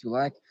forest that you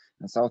like,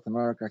 and South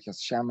America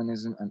has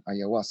shamanism and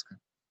ayahuasca.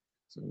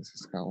 So this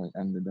is how I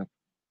ended up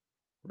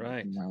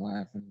Right. my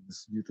life in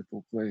this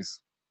beautiful place.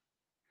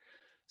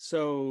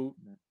 So,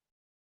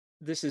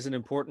 this is an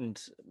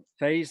important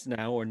phase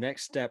now, or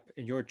next step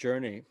in your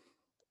journey.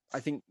 I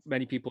think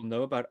many people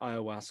know about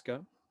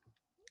ayahuasca,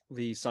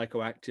 the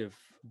psychoactive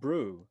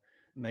brew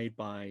made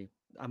by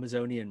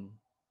Amazonian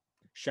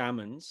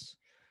shamans.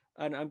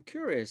 And I'm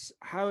curious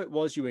how it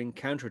was you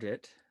encountered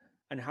it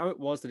and how it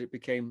was that it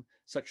became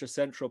such a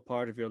central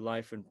part of your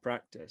life and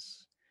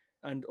practice.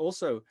 And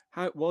also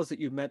how it was that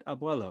you met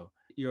Abuelo,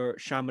 your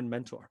shaman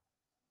mentor.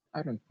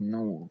 I don't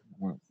know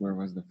where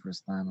was the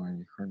first time I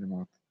heard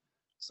about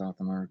South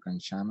American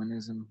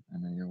shamanism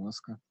and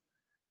ayahuasca,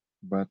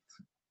 but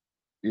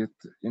it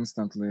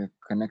instantly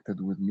connected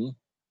with me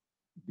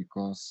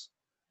because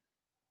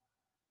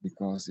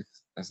if,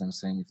 as I'm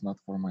saying, if not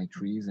for my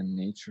trees and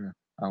nature,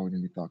 I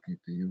wouldn't be talking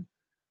to you.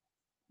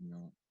 You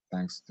know,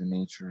 thanks to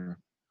nature,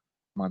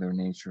 Mother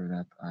Nature,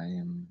 that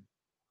I'm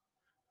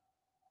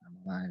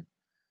alive.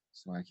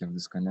 So I have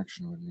this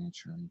connection with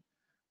nature,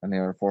 and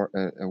therefore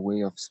a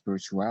way of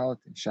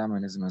spirituality,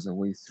 shamanism as a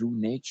way through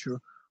nature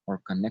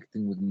or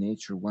connecting with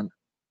nature. One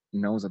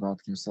knows about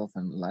himself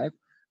and life.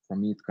 For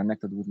me, it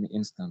connected with me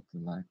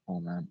instantly. Like, oh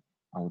man,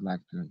 I would like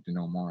to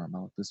know more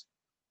about this.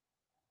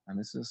 And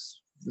this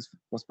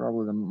was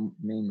probably the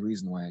main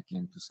reason why I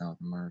came to South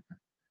America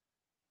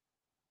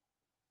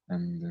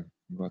and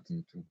got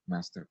into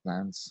master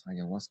plants,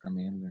 ayahuasca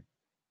mainly,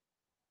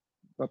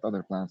 but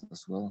other plants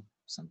as well,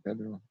 San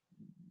Pedro,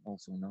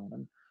 also known.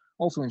 And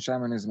also in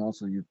shamanism,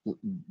 also you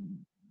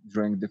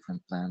drink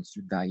different plants,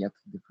 you diet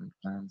different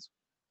plants.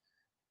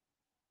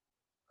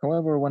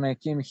 However, when I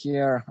came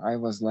here, I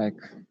was like,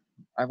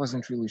 I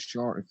wasn't really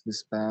sure if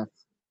this path,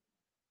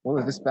 well,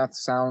 if this path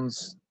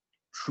sounds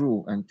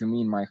true, and to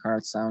me in my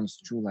heart sounds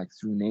true, like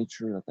through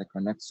nature that I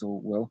connect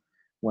so well,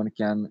 one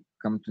can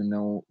come to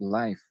know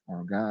life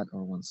or God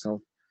or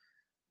oneself.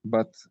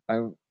 But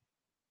I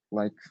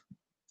like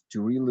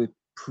to really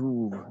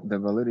prove the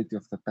validity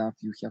of the path,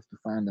 you have to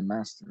find a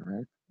master,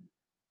 right?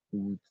 Who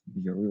would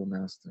be a real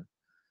master.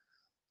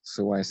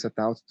 So I set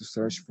out to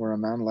search for a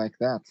man like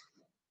that,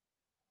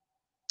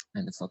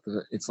 and it's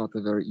not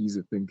a very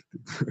easy thing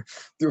to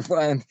to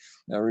find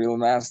a real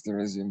master,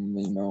 as you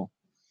may know,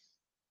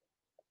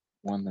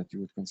 one that you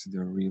would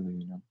consider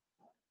really,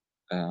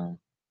 uh,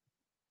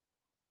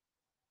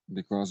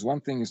 because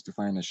one thing is to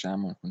find a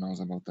shaman who knows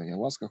about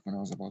ayahuasca, who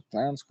knows about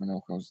plants, who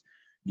knows how to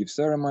give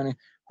ceremony,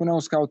 who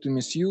knows how to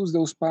misuse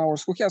those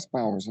powers, who has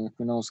powers, and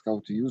who knows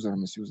how to use or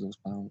misuse those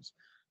powers.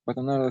 But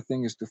another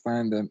thing is to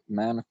find a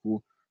man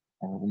who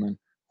or woman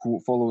who,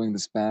 following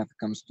this path,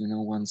 comes to know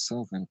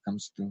oneself and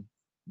comes to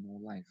know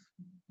life.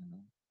 You know?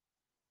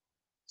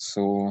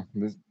 So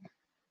this,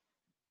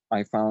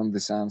 I found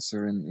this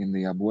answer in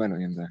the abuelo,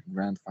 in the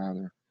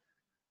grandfather,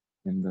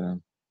 in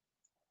the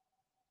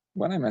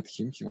when I met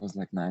him, he was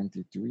like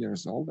 92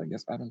 years old, I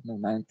guess. I don't know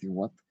 90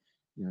 what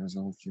years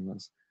old he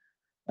was.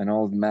 An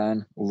old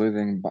man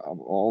living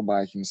all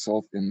by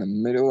himself in the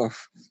middle of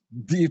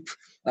deep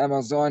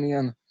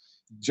Amazonian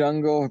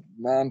jungle.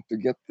 Man, to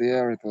get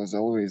there, it was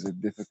always a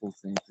difficult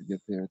thing to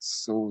get there.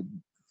 It's so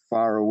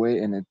far away,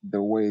 and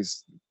the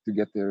ways to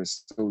get there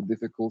is so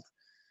difficult,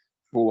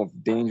 full of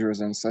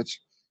dangers and such.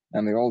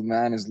 And the old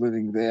man is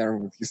living there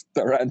with his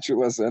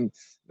tarantulas and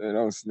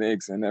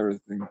snakes and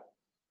everything,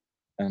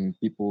 and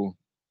people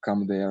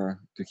come there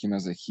to him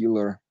as a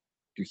healer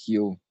to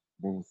heal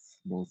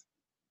both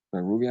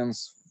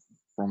Peruvians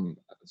from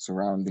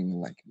surrounding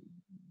like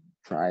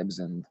tribes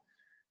and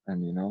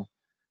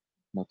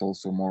but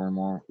also more and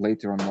more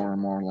later on more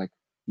and more like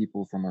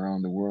people from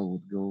around the world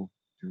would go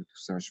to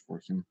search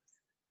for him,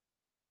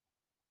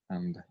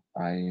 and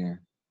I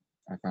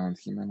I found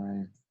him,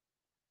 and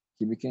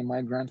he became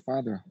my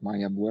grandfather, my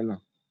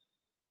abuelo,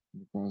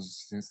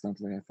 because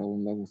instantly I fell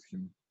in love with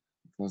him.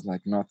 It was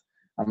like not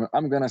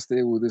I'm gonna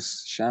stay with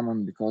this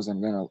shaman because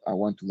I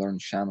want to learn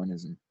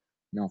shamanism.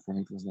 No, for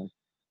me it was like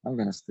I'm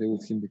gonna stay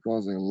with him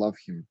because I love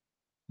him,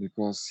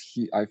 because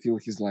I feel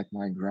he's like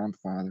my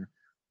grandfather,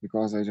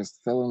 because I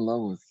just fell in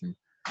love with him,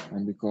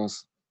 and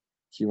because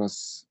he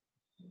was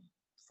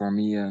for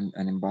me an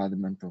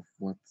embodiment of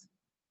what,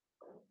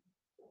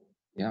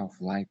 yeah, of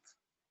light,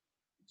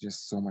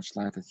 just so much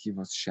light that he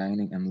was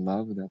shining, and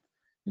love that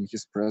in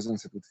his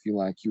presence it would feel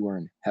like you are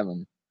in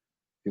heaven,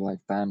 feel like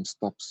time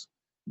stops,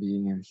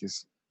 being in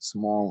his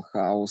small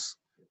house,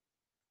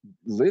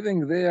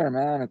 living there,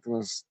 man.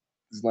 It's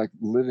like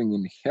living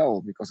in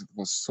hell because it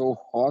was so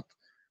hot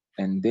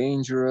and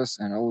dangerous,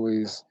 and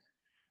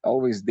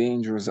always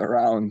dangerous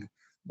around.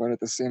 But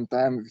at the same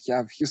time,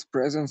 have his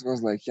presence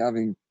was like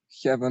having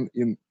heaven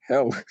in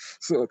hell.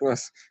 So it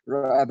was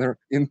rather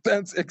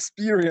intense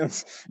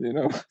experience,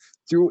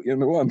 two in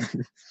one.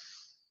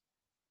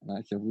 And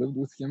I have lived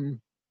with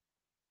him.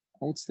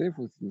 I would stay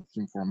with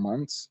him for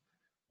months,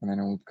 and then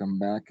I would come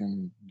back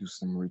and do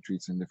some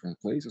retreats in different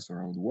places,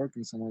 or I would work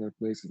in some other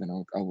places. Then I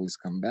would always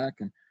come back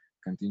and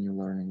continue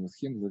learning with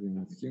him, living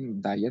with him,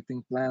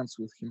 dieting plants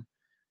with him,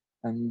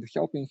 and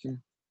helping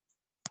him.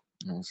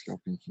 I was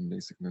helping him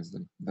basically as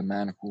the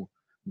man who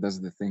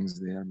does the things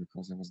there,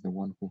 because I was the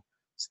one who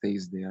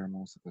stays there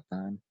most of the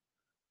time.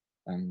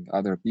 And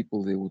other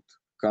people, they would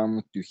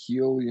come to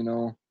heal,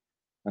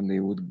 and they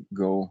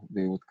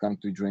would come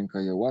to drink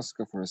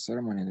ayahuasca for a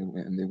ceremony,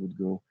 and they would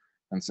go.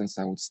 And since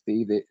I would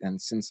stay there, and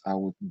since I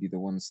would be the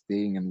one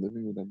staying and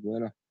living with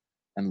Abuela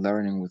and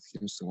learning with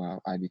him,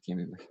 so I became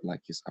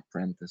like his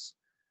apprentice.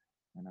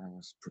 And I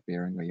was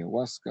preparing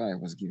ayahuasca, I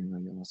was giving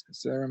ayahuasca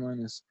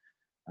ceremonies,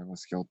 I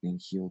was helping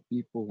heal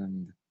people,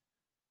 and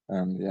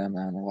yeah,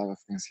 man, a lot of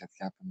things had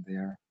happened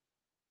there.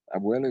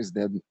 Abuelo is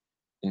dead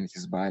in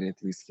his body,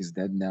 at least he's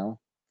dead now.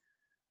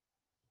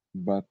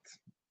 But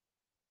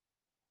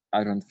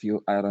I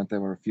don't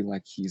ever feel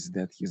like he's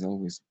dead. He's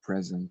always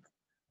present.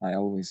 I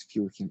always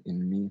feel him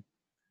in me.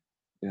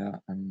 Yeah,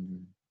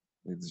 and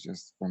it's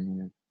just for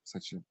me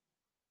such a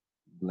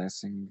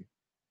blessing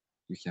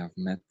to have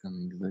met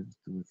and lived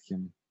with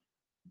him.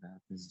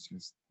 That is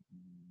just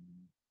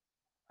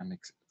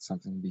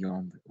something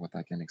beyond what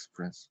I can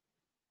express.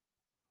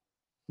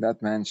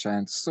 That man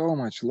shined so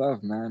much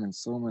love, man, and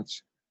so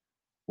much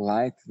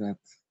light that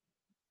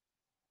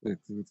it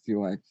would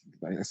feel like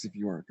as if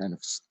you are kind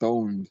of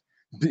stoned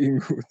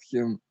being with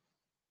him.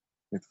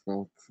 It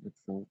felt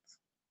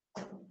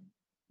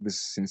this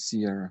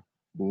sincere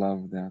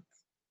love that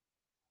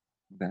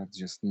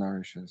just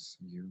nourishes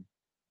you.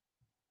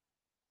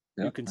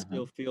 You Yeah, can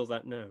still feel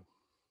that now.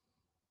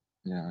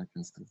 yeah, I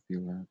can still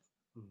feel that.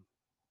 Mm.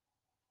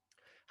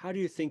 How do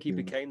you think he Feel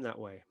that. became that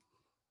way?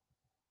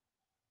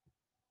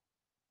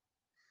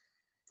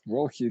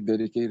 Well, he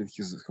dedicated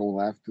his whole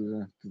life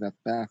to that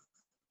path.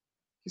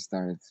 He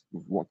started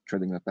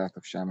treading the path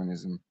of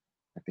shamanism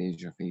at the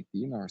age of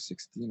 18 or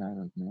 16, I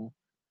don't know.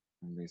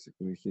 And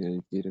basically, he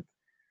dedicated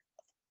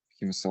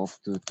himself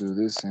to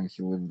this, and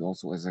he lived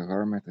also as a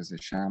hermit, as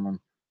a shaman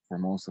for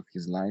most of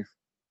his life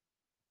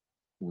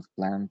with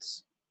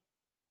plants,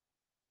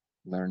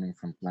 learning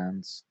from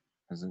plants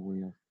as a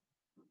way of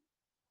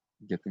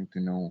getting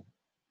to know,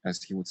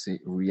 as he would say,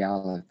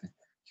 reality.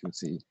 He would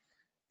say,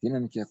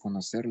 tienen que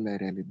conocer la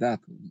realidad.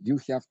 You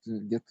have to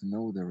get to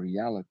know the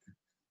reality.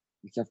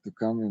 You have to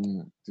come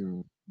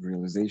into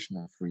realization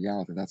of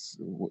reality.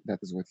 That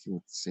is what he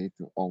would say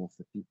to all of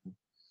the people.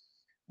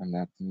 And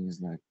that to me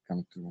is like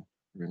come to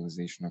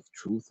realization of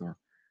truth or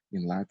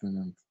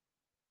enlightenment.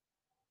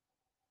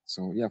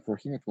 So yeah, for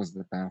him it was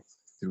the path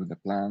through the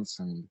plants,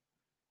 and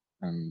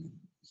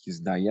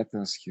his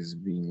dietas, his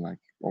being like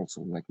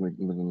also like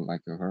living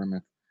like a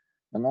hermit,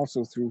 and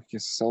also through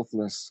his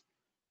selfless,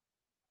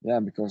 yeah,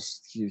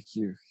 because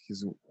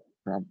he's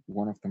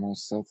one of the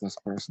most selfless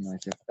person I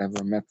have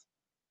ever met,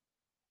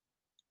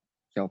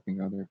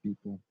 helping other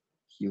people,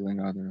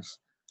 healing others.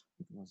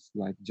 It was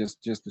like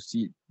just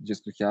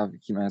to have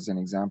him as an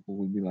example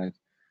would be like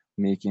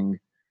making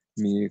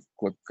me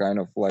kind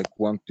of like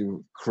want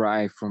to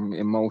cry from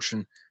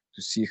emotion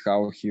to see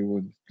how he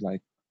would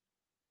like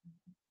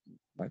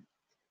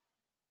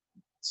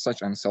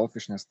such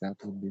unselfishness that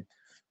would be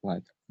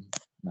like,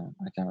 man,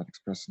 I cannot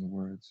express in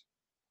words.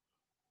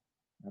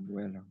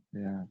 Abuelo,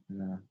 yeah,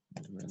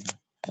 Abuelo.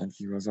 And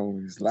he was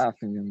always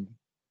laughing, and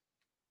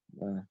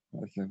I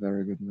have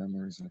very good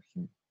memories of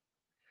him.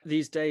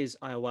 These days,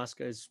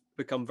 ayahuasca has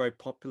become very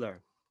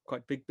popular,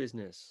 quite big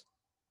business,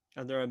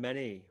 and there are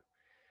many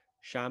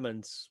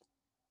shamans,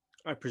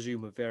 I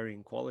presume, of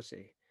varying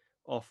quality,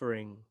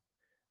 offering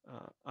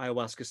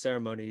ayahuasca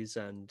ceremonies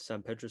and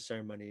San Pedro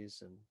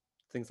ceremonies and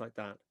things like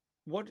that.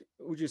 What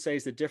would you say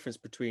is the difference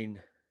between,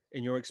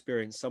 in your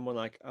experience, someone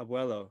like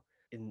Abuelo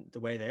in the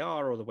way they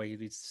are, or the way he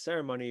leads the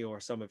ceremony, or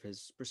some of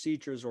his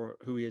procedures, or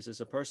who he is as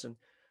a person,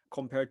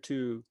 compared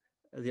to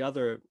the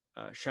other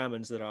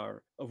shamans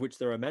of which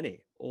there are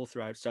many all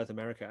throughout South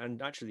America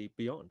and actually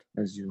beyond.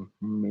 As you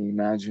may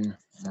imagine,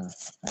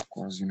 of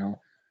course,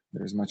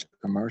 there's much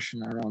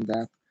commotion around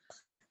that.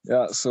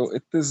 Yeah, so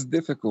it is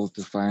difficult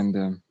to find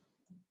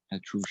a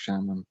true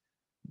shaman.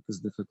 It is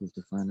difficult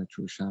to find a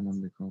true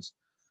shaman because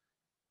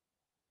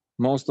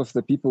most of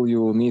the people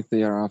you will meet,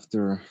 they are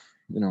after,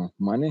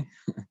 money,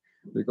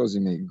 because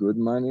you make good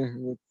money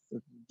with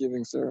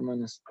giving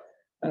ceremonies.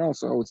 And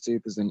also, I would say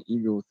it is an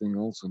ego thing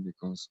also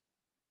because,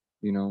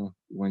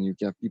 when you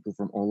get people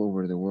from all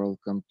over the world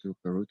come to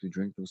Peru to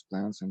drink those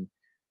plants, and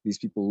these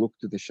people look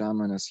to the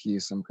shaman as he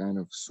is some kind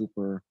of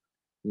super,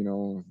 you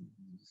know,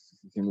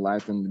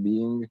 enlightened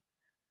being,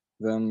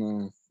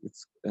 then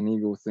it's an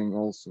ego thing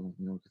also,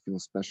 to feel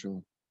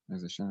special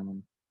as a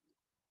shaman.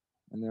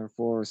 And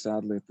therefore,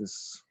 sadly,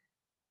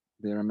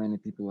 there are many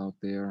people out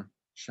there,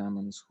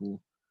 shamans whom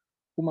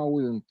I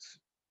wouldn't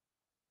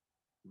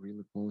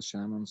really call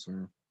shamans,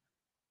 or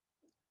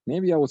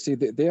maybe I would say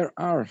that there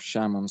are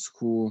shamans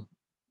who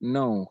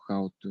know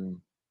how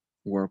to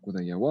work with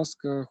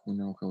ayahuasca, who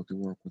know how to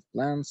work with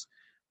plants,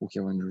 who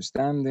have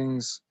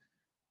understandings,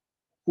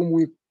 whom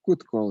we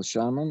could call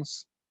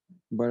shamans,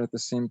 but at the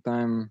same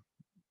time,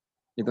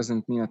 it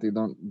doesn't mean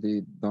that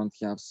they don't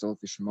have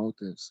selfish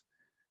motives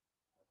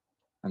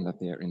and that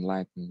they are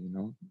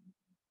enlightened,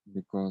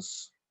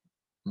 because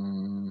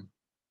um,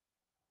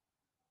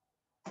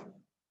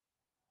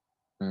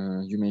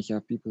 you may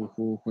have people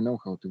who know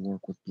how to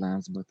work with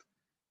plants, but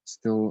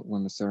still,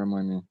 when the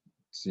ceremony,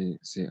 say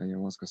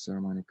ayahuasca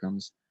ceremony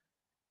comes,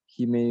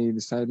 he may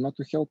decide not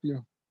to help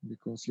you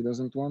because he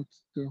doesn't want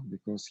to,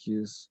 because he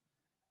is,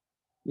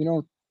 you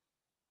know,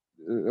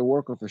 the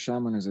work of a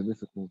shaman is a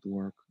difficult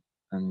work,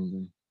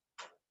 and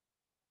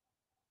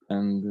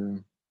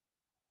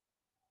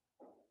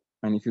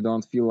and if you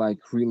don't feel like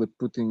really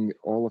putting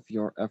all of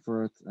your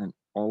effort and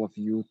all of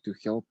you to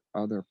help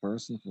other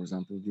person, for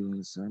example, during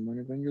the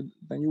ceremony, then you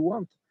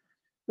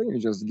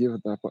just give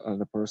the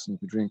other person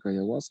to drink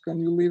ayahuasca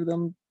and you leave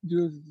them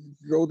to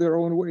go their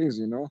own ways,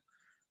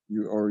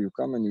 you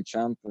come and you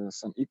chant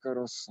some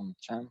Icaros, some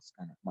chants,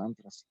 kind of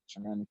mantras,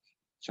 shamanic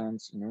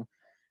chants,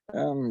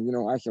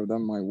 I have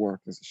done my work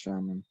as a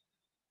shaman,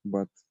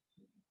 but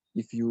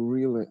if you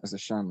really, as a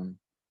shaman,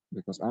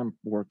 because I'm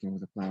working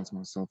with the plants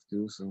myself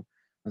too, so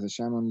as a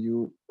shaman,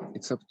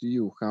 it's up to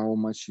you how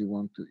much you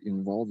want to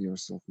involve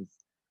yourself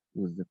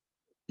with the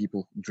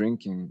people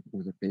drinking,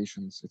 with the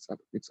patients.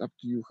 It's up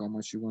to you how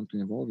much you want to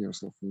involve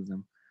yourself with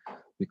them,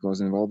 because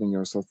involving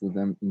yourself with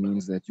them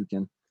means that you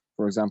can,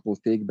 for example,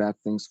 take bad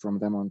things from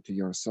them onto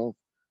yourself,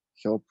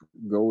 help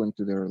go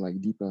into their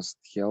like deepest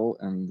hell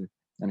and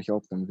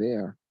help them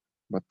there.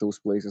 But those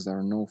places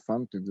are no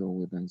fun to go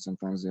with, and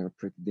sometimes they are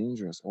pretty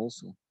dangerous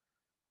also.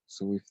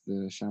 So if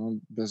the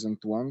shaman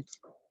doesn't want,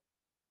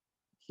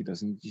 he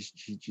doesn't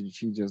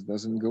he just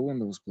doesn't go in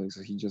those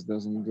places. He just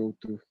doesn't go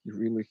to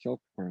really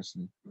help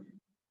person.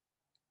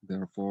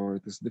 Therefore,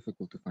 it is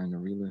difficult to find a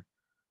really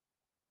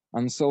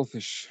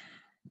unselfish,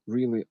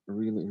 really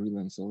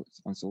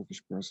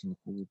unselfish person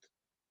who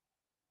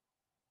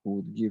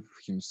would give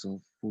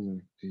himself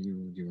fully to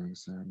you during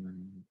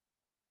ceremony.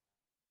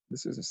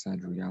 This is a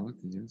sad reality,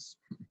 yes,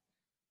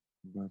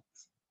 but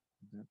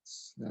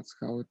that's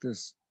how it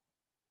is.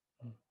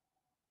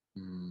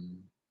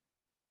 Mm.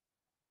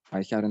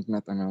 I hadn't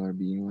met another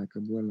being like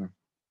Abuela.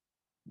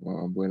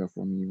 Well, Abuela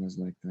for me was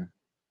like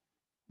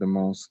the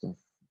most of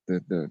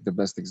the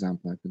best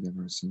example I could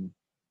ever see.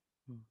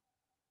 Mm.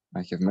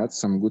 I have met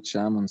some good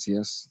shamans,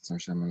 yes, some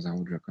shamans I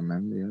would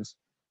recommend, yes,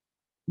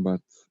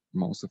 but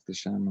most of the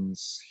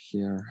shamans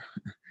here,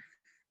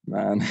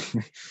 man,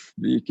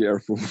 be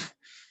careful,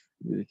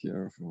 be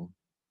careful,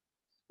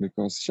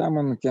 because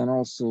shaman can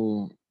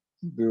also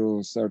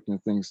do certain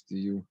things to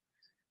you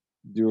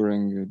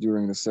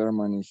during the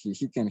ceremony.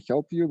 He can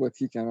help you, but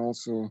he can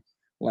also,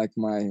 like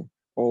my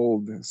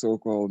old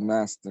so-called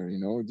master,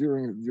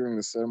 during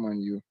the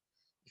ceremony,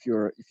 if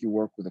you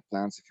work with the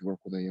plants, if you work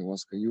with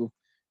ayahuasca,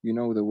 you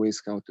know the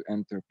ways how to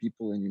enter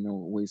people, and you know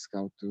ways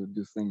how to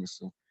do things.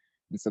 So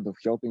instead of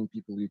helping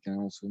people, you can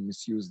also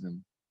misuse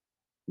them.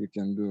 You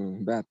can do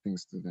bad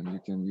things to them. You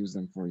can use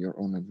them for your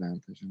own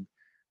advantage, and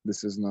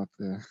this is not.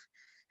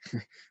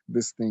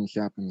 This thing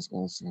happens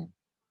also.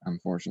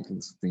 Unfortunately,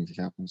 this thing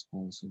happens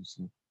also.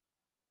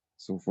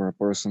 So for a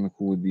person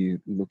who would be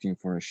looking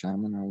for a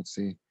shaman, I would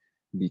say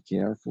be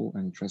careful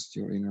and trust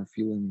your inner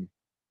feeling.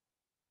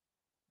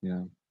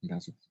 Yeah,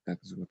 that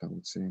is what I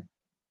would say.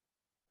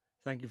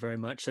 Thank you very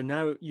much. So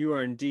now you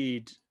are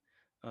indeed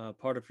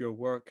part of your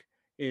work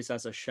is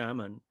as a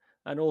shaman,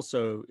 and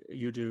also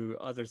you do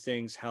other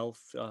things,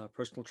 health,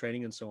 personal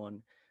training, and so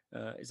on.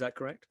 Is that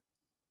correct?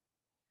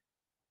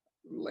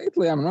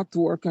 Lately, I'm not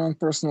working on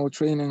personal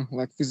training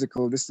like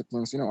physical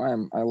disciplines.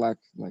 I like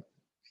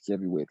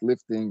heavyweight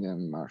lifting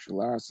and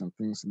martial arts and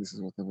things. This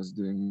is what I was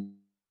doing.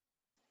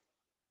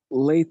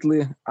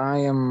 Lately,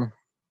 I'm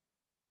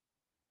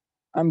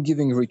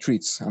giving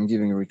retreats. I'm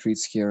giving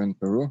retreats here in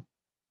Peru,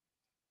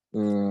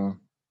 uh,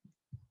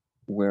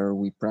 where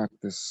we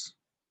practice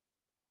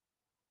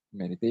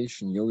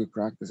meditation, yoga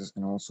practices,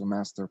 and also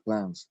master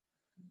plants.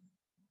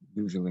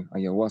 Usually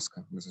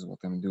ayahuasca. This is what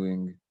I'm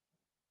doing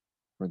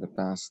for the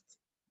past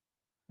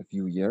a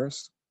few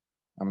years.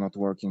 I'm not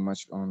working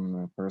much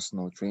on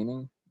personal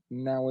training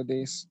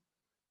nowadays,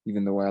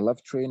 even though I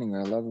love training,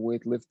 I love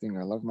weightlifting,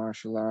 I love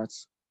martial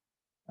arts,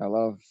 I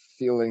love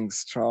feeling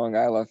strong,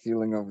 I love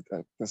feeling of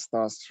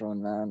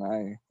testosterone, man.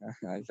 I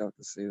have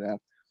to say that.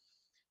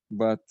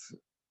 But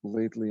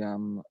lately,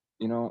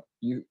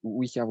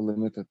 we have a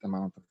limited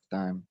amount of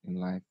time in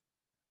life,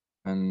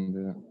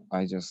 and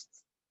I just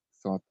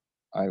thought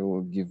I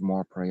will give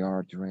more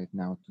priority right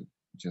now to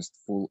just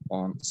full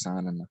on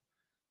sadhana.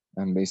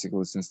 And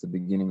basically, since the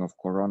beginning of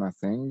Corona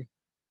thing,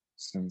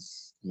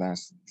 since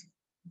last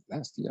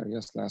year,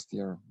 yes, last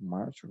year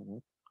March or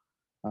what,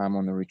 I'm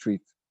on a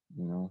retreat.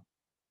 You know,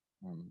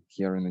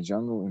 here in the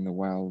jungle, in the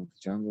wild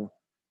jungle.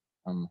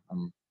 I'm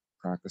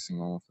practicing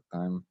all of the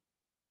time.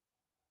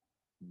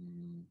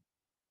 Mm,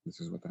 this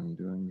is what I'm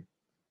doing.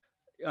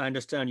 I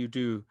understand you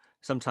do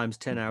sometimes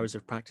 10 Mhm. hours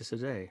of practice a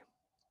day.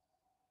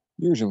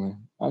 Usually,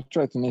 I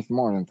try to make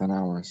more than 10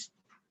 hours.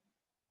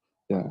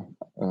 Yeah,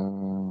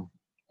 uh,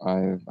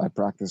 I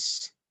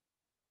practice.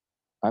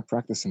 I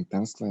practice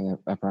intensely.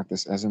 I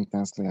practice as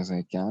intensely as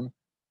I can,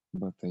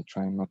 but I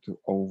try not to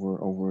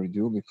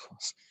overdo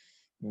because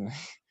uh,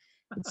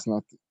 it's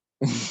not.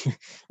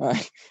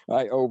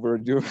 I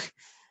overdo.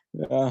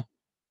 Yeah.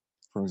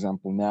 For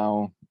example,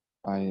 now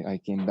I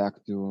came back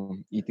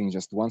to eating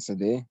just once a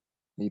day.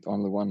 I eat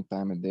only one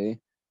time a day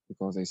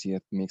because I see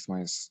it makes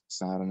my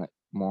sadhana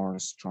more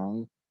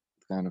strong.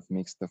 It kind of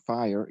makes the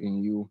fire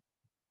in you,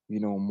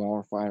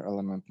 more fire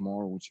element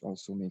more, which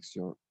also makes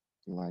your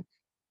like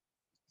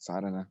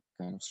sadhana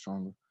kind of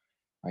stronger.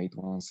 I eat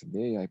once a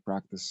day. I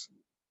practice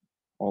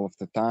all of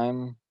the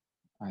time.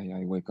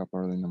 I wake up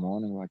early in the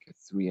morning, like at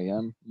 3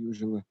 a.m.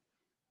 usually,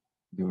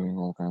 doing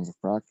all kinds of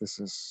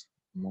practices.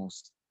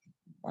 Most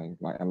I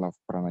love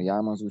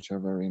pranayamas, which are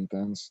very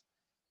intense.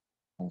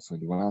 Also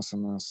do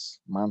asanas,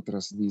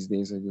 mantras. These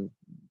days I do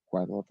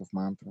quite a lot of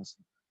mantras.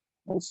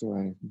 Also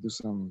I do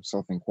some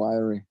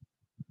self-inquiry,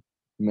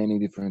 many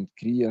different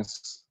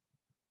kriyas,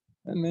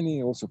 and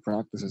many also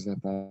practices that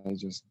I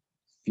just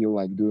feel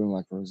like doing.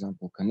 Like for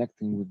example,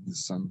 connecting with the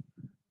sun,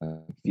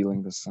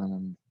 feeling the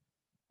sun,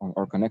 and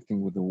or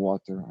connecting with the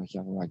water. I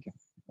have like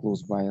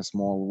close by a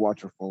small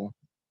waterfall,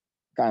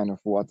 kind of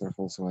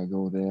waterfall. So I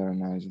go there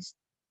and I just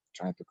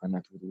try to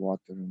connect with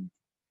water and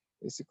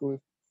basically,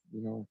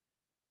 you know,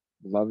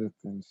 love it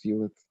and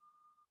feel it,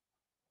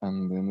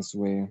 and in this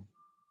way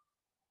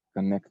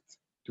connect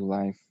to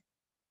life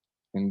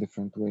in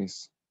different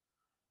ways.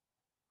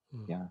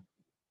 Hmm. Yeah,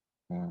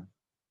 yeah,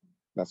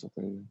 that's what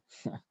I do.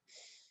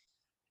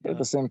 But at Yeah.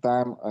 the same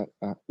time,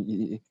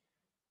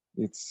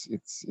 it's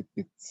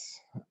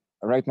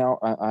right now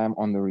I am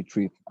on the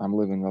retreat. I'm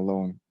living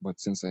alone, but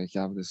since I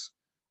have this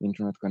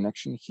internet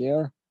connection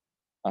here,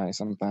 I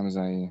sometimes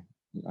I'm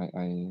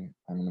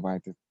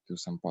invited to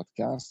some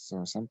podcasts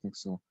or something.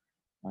 So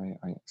I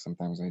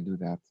sometimes I do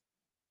that,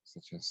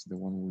 such as the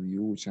one with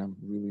you, which I'm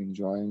really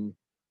enjoying.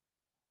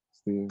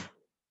 Still,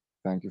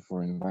 thank you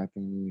for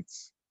inviting me.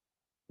 It's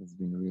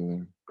been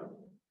really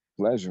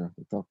pleasure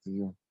to talk to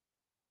you.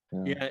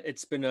 Yeah. Yeah,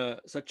 it's been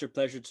such a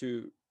pleasure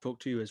to talk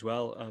to you as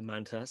well,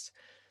 Mantas.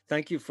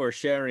 Thank you for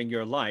sharing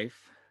your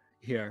life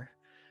here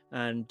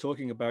and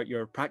talking about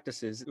your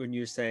practices when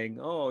you're saying,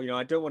 oh,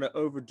 I don't want to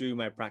overdo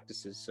my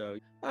practices. So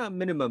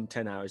minimum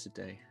 10 hours a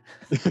day.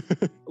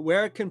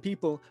 Where can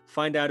people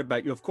find out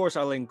about you? Of course,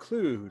 I'll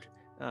include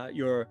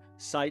your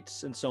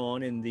sites and so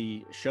on in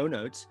the show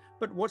notes,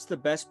 but what's the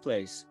best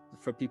place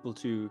for people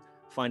to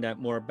find out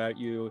more about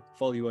you,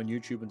 follow you on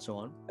YouTube and so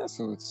on? Yeah,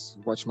 so it's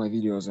watch my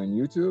videos on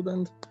YouTube,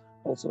 and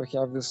also I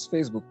have this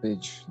Facebook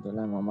page,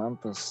 Dolema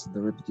Mantas, the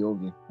Ripped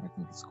Yogi, I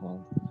think it's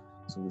called.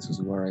 So this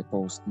is where I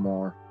post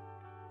more.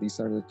 These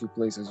are the two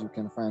places you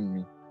can find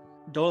me.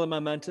 Dolema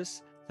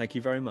Mantas, thank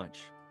you very much.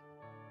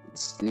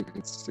 It's a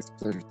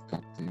pleasure to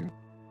talk to you.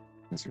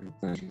 It's a real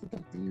pleasure to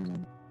talk to you.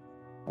 And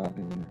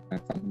I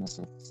find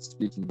myself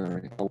speaking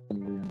very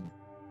openly, and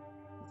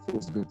it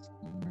feels good.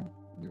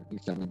 You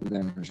have a good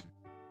energy.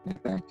 And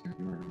thank you.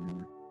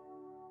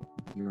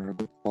 You're a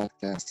good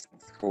podcast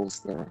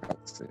host, or how to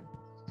say.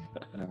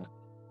 Uh,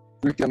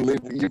 you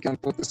can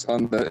put this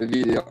on the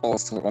video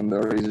also, on the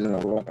original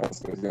one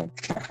also.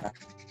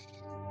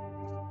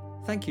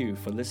 Thank you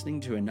for listening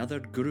to another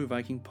Guru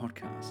Viking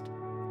podcast.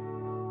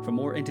 For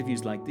more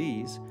interviews like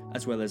these,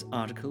 as well as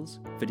articles,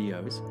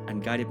 videos,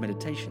 and guided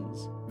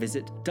meditations,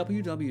 visit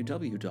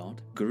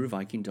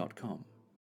www.guruviking.com.